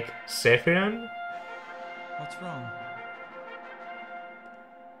 Like Sephiron? What's wrong?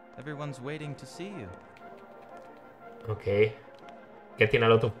 Everyone's waiting to see you. Okay. Getting a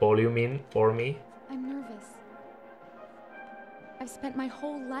lot of volume in for me. I'm nervous. I've spent my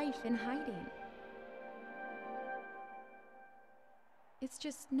whole life in hiding. It's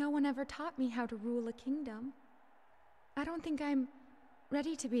just no one ever taught me how to rule a kingdom. I don't think I'm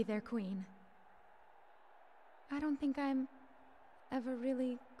ready to be their queen. I don't think I'm ever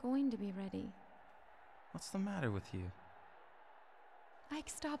really going to be ready. What's the matter with you? Ike,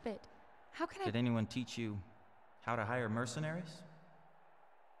 stop it. How can Did anyone teach you how to hire mercenaries?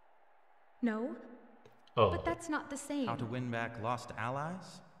 No. Oh. But that's not the same. How to win back lost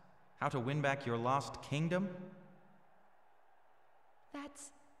allies? How to win back your lost kingdom?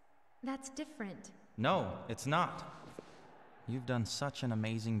 That's different. No, it's not. You've done such an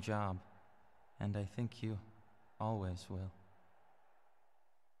amazing job, and I think you always will.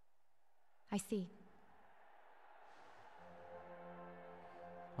 I see.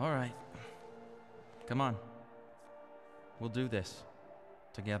 All right. Come on. We'll do this.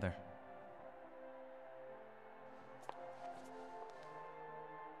 Together.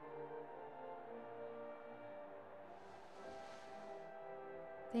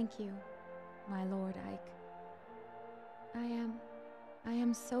 Thank you, my Lord Ike. I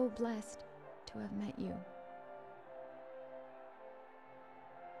am so blessed to have met you.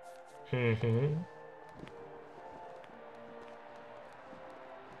 Mm-hmm.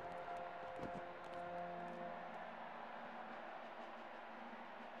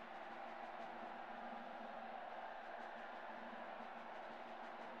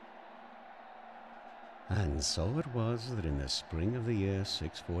 And so it was that in the spring of the year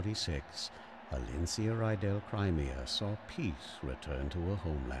 646, Alincia Rydell Crimea saw peace return to her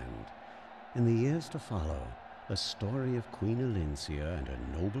homeland. In the years to follow, the story of Queen Alincia and her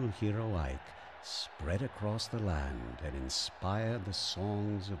noble hero Ike spread across the land and inspired the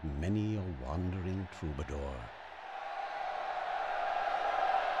songs of many a wandering troubadour.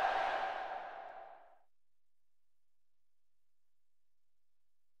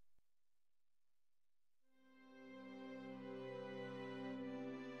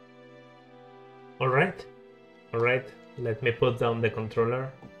 Alright, let me put down the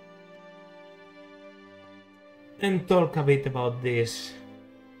controller and talk a bit about this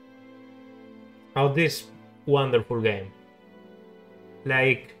wonderful game.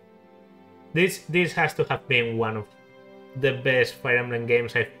 Like, this has to have been one of the best Fire Emblem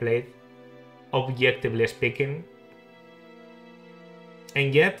games I've played, objectively speaking.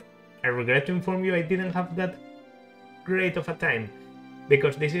 And yet, I regret to inform you I didn't have that great of a time,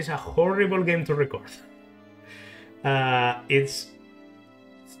 because this is a horrible game to record. It's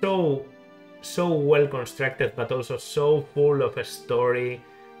so well constructed, but also so full of a story,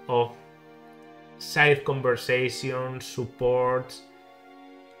 of side conversations, support,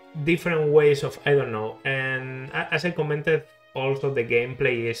 different ways of, I don't know. And as I commented, also the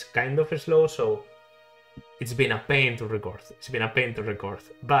gameplay is kind of slow, so it's been a pain to record.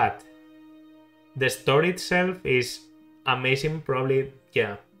 But the story itself is amazing. Probably,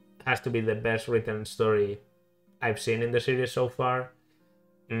 yeah, has to be the best written story I've seen in the series so far.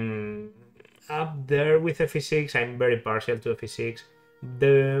 Up there with FE6, I'm very partial to FE6.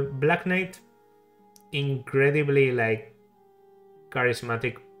 The Black Knight, incredibly like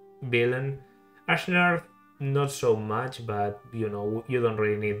charismatic villain. Ashnar, not so much, but you know, you don't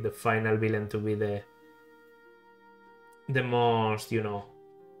really need the final villain to be the most, you know,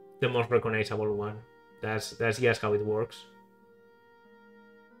 the most recognizable one. That's just how it works.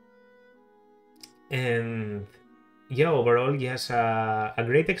 And yeah, overall, yes, a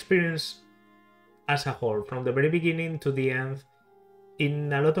great experience as a whole, from the very beginning to the end.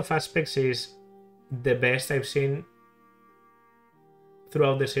 In a lot of aspects, is the best I've seen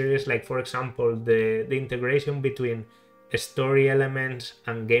throughout the series. Like, for example, the integration between story elements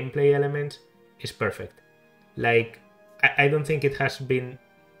and gameplay elements is perfect. Like, I don't think it has been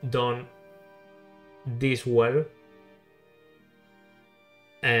done this well.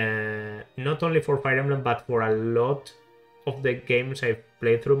 Not only for Fire Emblem, but for a lot of the games I've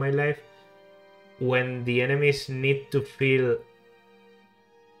played through my life. When the enemies need to feel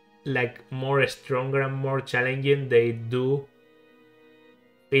like more stronger and more challenging, they do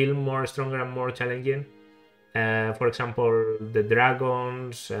feel more stronger and more challenging. For example, the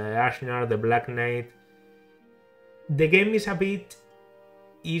dragons, Ashnar, the Black Knight. The game is a bit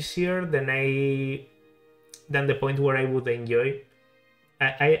easier than the point where I would enjoy.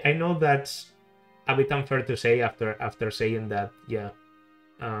 I know that's a bit unfair to say after saying that, yeah,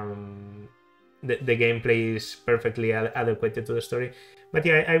 the gameplay is perfectly adequate to the story. But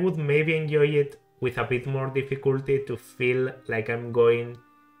yeah, I would maybe enjoy it with a bit more difficulty to feel like I'm going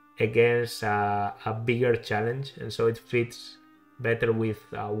against a bigger challenge, and so it fits better with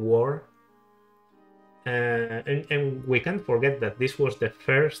war. And we can't forget that this was the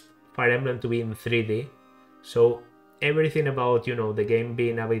first Fire Emblem to be in 3D, so everything about, you know, the game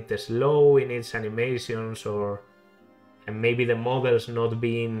being a bit slow in its animations, and maybe the models not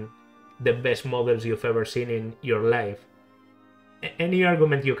being the best models you've ever seen in your life. Any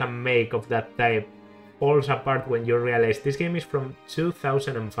argument you can make of that type falls apart when you realize this game is from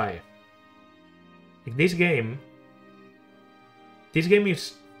 2005. Like, this game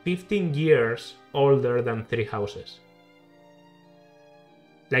is 15 years older than Three Houses.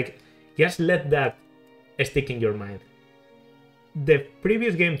 Like, just let that stick in your mind. The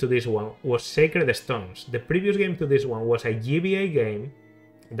previous game to this one was Sacred Stones. The previous game to this one was a GBA game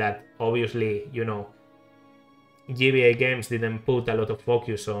that, obviously, you know, GBA games didn't put a lot of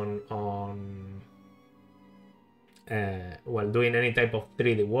focus on while doing any type of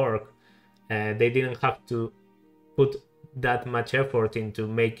 3D work, they didn't have to put that much effort into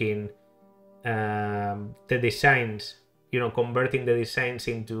making the designs, converting the designs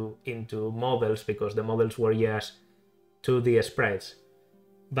into models, because the models were just 2D sprites.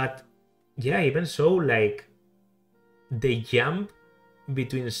 But yeah, even so, like, the jump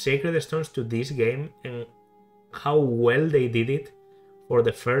between Sacred Stones to this game and how well they did it for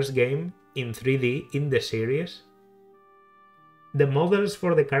the first game in 3D in the series. The models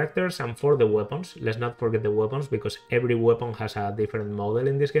for the characters and for the weapons, let's not forget the weapons, because every weapon has a different model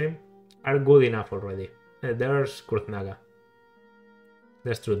in this game, are good enough already. There's Kurtnaga.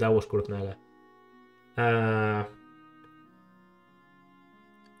 That's true, that was Kurtnaga.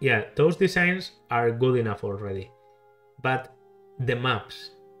 Yeah, those designs are good enough already. But the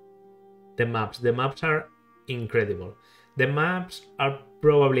maps are incredible. The maps are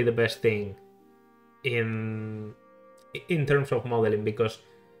probably the best thing in terms of modeling, because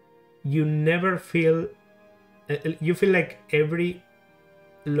you never feel like every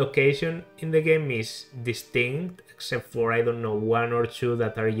location in the game is distinct, except for, I don't know, one or two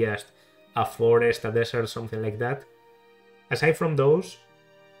that are just a forest, a desert, something like that. Aside from those,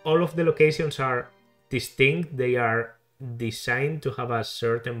 all of the locations are distinct. They are designed to have a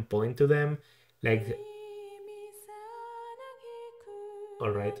certain point to them, like...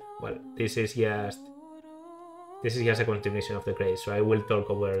 Alright, well, this is just a continuation of the credits, so I will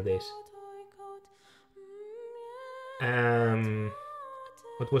talk over this.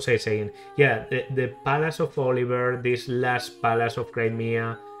 What was I saying? Yeah, the Palace of Oliver, this last Palace of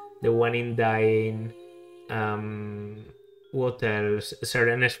Crimea, the one in Dying, what else?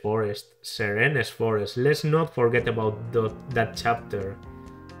 Serene's Forest. Let's not forget about that chapter.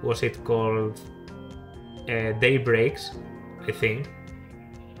 Was it called Daybreaks, I think?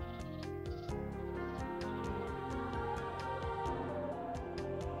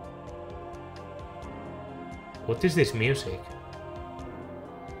 What is this music?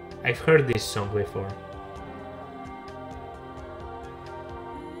 I've heard this song before.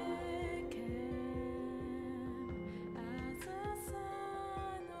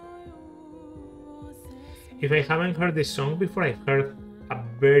 If I haven't heard this song before, I've heard a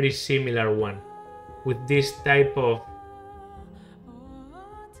very similar one with this type of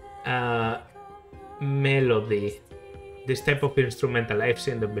melody, this type of instrumental. I've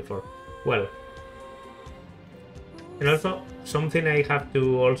seen them before. Well, and also something I have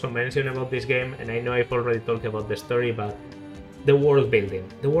to also mention about this game, and I know I've already talked about the story, but the world building.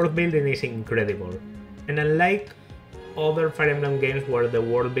 The world building is incredible. And unlike other Fire Emblem games where the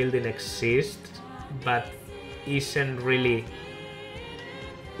world building exists but isn't really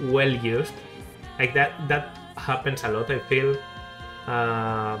well used, like that happens a lot, I feel.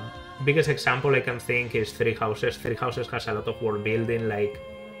 Biggest example I can think is Three Houses. Three Houses has a lot of world building, like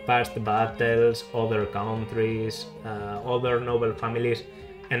past battles, other countries, other noble families,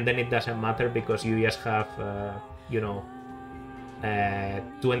 and then it doesn't matter because you just have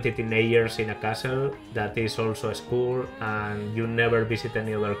 20 teenagers in a castle that is also a school, and you never visit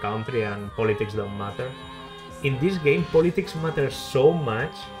any other country, and politics don't matter. In this game, politics matter so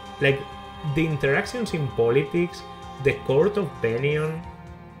much, like the interactions in politics, the court of Penion,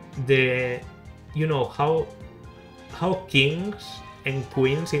 the how kings and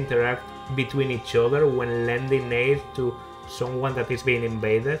queens interact between each other when lending aid to someone that is being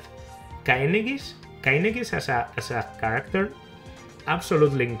invaded. Kainegis as a character,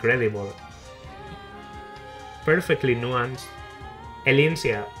 absolutely incredible, perfectly nuanced.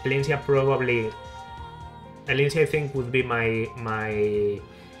 Elincia I think would be my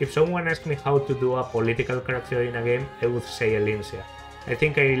if someone asked me how to do a political character in a game, I would say Elincia. I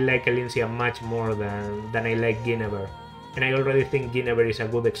think I like Elincia much more than I like Guinevere. And I already think Guinevere is a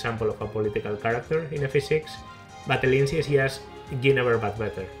good example of a political character in FE6, but Elincia is just Guinevere but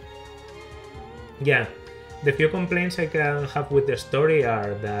better. Yeah, the few complaints I can have with the story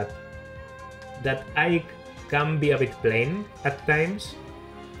are that Ike can be a bit plain at times.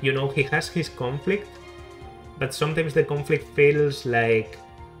 He has his conflict, but sometimes the conflict feels like,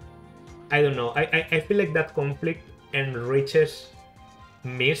 I don't know, I feel like that conflict enriches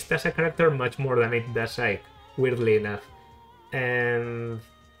Mist as a character much more than it does Ike, weirdly enough. And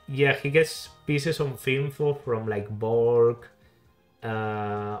yeah, he gets pieces of info from like Borg,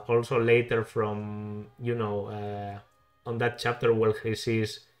 also later from on that chapter where he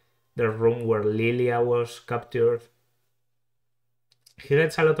sees the room where Lilia was captured. He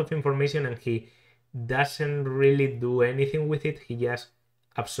gets a lot of information and he doesn't really do anything with it. He just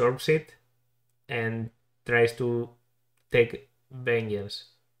absorbs it and tries to take vengeance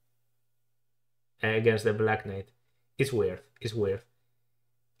against the Black Knight. it's weird. It's weird.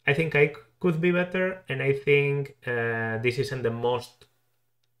 I think I could be better, and I think this isn't the most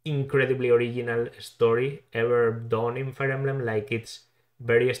incredibly original story ever done in Fire Emblem. Like, it's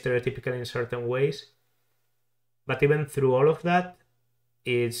very stereotypical in certain ways. But even through all of that,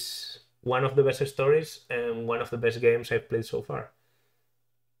 it's one of the best stories and one of the best games I've played so far.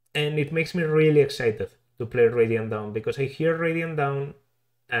 And it makes me really excited to play Radiant Dawn, because I hear Radiant Dawn,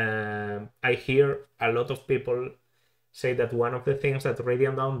 I hear a lot of people say that one of the things that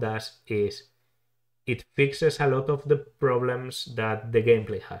Radiant Dawn does is it fixes a lot of the problems that the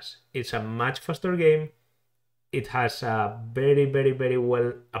gameplay has. It's a much faster game. It has a very, very, very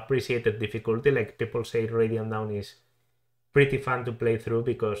well appreciated difficulty. Like, people say Radiant Dawn is pretty fun to play through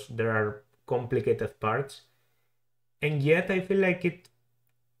because there are complicated parts. And yet I feel like it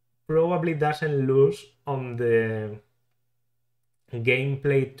probably doesn't lose on the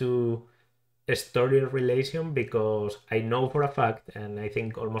gameplay to story relation, because I know for a fact, and I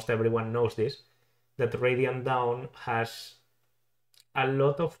think almost everyone knows this, that Radiant Dawn has a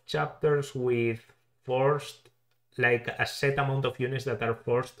lot of chapters with forced, like a set amount of units that are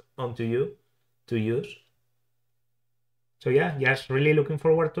forced onto you to use. So yeah, just really looking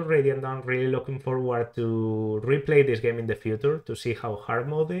forward to Radiant Dawn, really looking forward to replay this game in the future to see how hard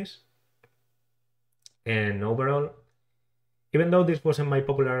mode is. And overall, even though this wasn't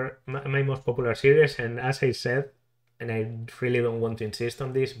my most popular series, and as I said, and I really don't want to insist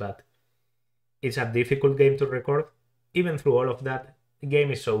on this, but it's a difficult game to record, even through all of that, the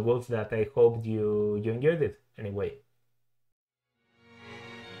game is so good that I hope you enjoyed it anyway.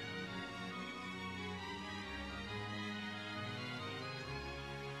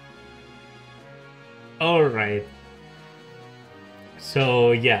 Alright.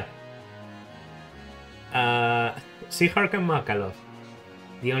 So yeah. Seahark and Makalov,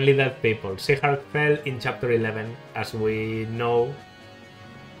 the only dead people. Seahark fell in chapter 11, as we know,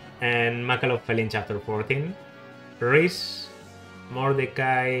 and Makalov fell in chapter 14. Riz,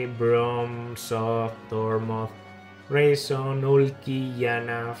 Mordecai, Brom, Soft, Tormoth, Rayson, Ulki,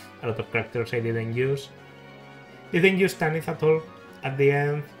 Yanav, a lot of characters I didn't use. Didn't use Tanith at all at the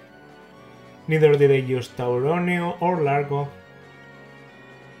end. Neither did I use Tauronio or Largo.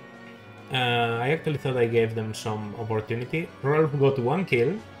 I actually thought I gave them some opportunity. Rolf got 1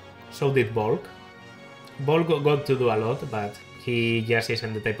 kill, so did Volk. Volk got to do a lot, but he just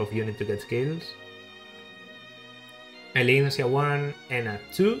isn't the type of unit to get kills. Elincia 1, Ena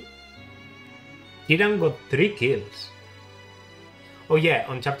 2. Kiran got 3 kills. Oh yeah,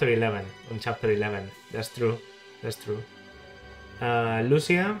 on chapter 11. That's true.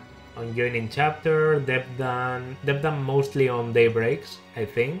 Lucia on joining chapter. Debdan mostly on daybreaks, I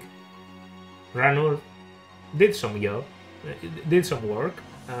think. Ranul did some work.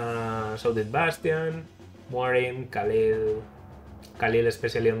 So did Bastian, Morim, Khalil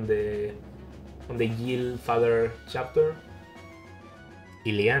especially on the Gil Father chapter.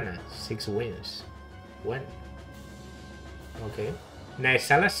 Ileana, 6 wins. When? Okay.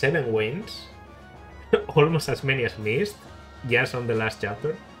 Naisala, 7 wins. Almost as many as Mist, just on the last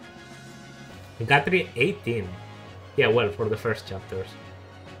chapter. Gatri, 18. Yeah, well, for the first chapters.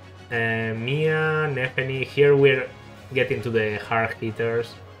 Mia, Nefeni, here we're getting to the hard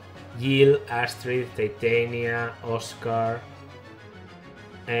hitters. Gil, Astrid, Titania, Oscar.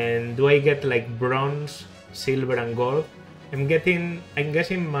 And do I get like bronze, silver and gold? I'm guessing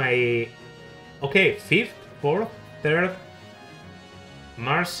my... Okay, 5th, 4th, 3rd,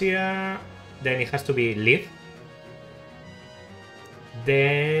 Marcia, then it has to be Lith.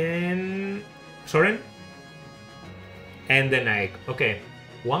 Then Soren. And then Ike. Okay.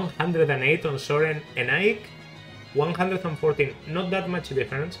 108 on Soren and Ike, 114, not that much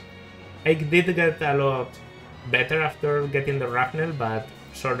difference. Ike did get a lot better after getting the Ragnell, but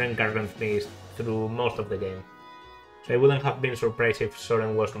Soren carried me through most of the game. So I wouldn't have been surprised if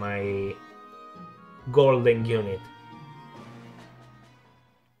Soren was my golden unit.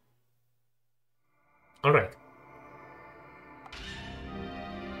 Alright.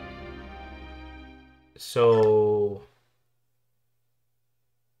 So...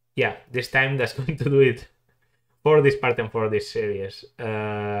 yeah, this time that's going to do it for this part and for this series.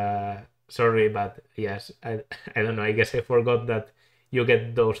 Sorry, but yes, I don't know, I guess I forgot that you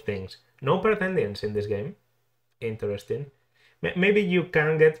get those things. No perth endings in this game. Interesting. Maybe you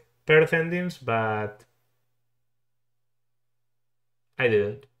can get perth endings, but I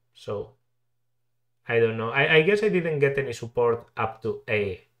didn't, so I don't know. I guess I didn't get any support up to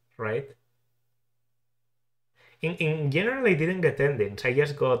A, right? In general, I didn't get endings. I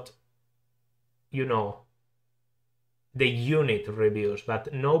just got, you know, the unit reviews,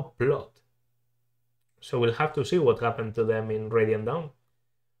 but no plot. So we'll have to see what happened to them in Radiant Dawn.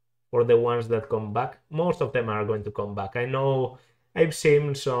 For the ones that come back, most of them are going to come back. I know I've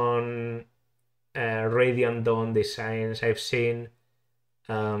seen some Radiant Dawn designs. I've seen,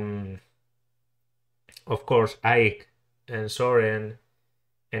 of course, Ike and Soren,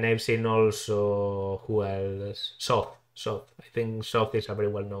 and I've seen also, who else? Soth. I think Soth is a very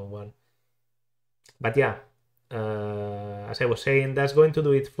well-known one. But yeah, as I was saying, that's going to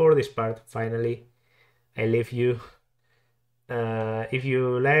do it for this part. Finally, I leave you. If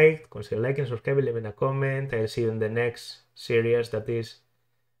you liked, consider liking, subscribing, leaving a comment. I'll see you in the next series that is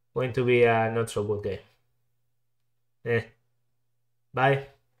going to be a not so good game. Bye.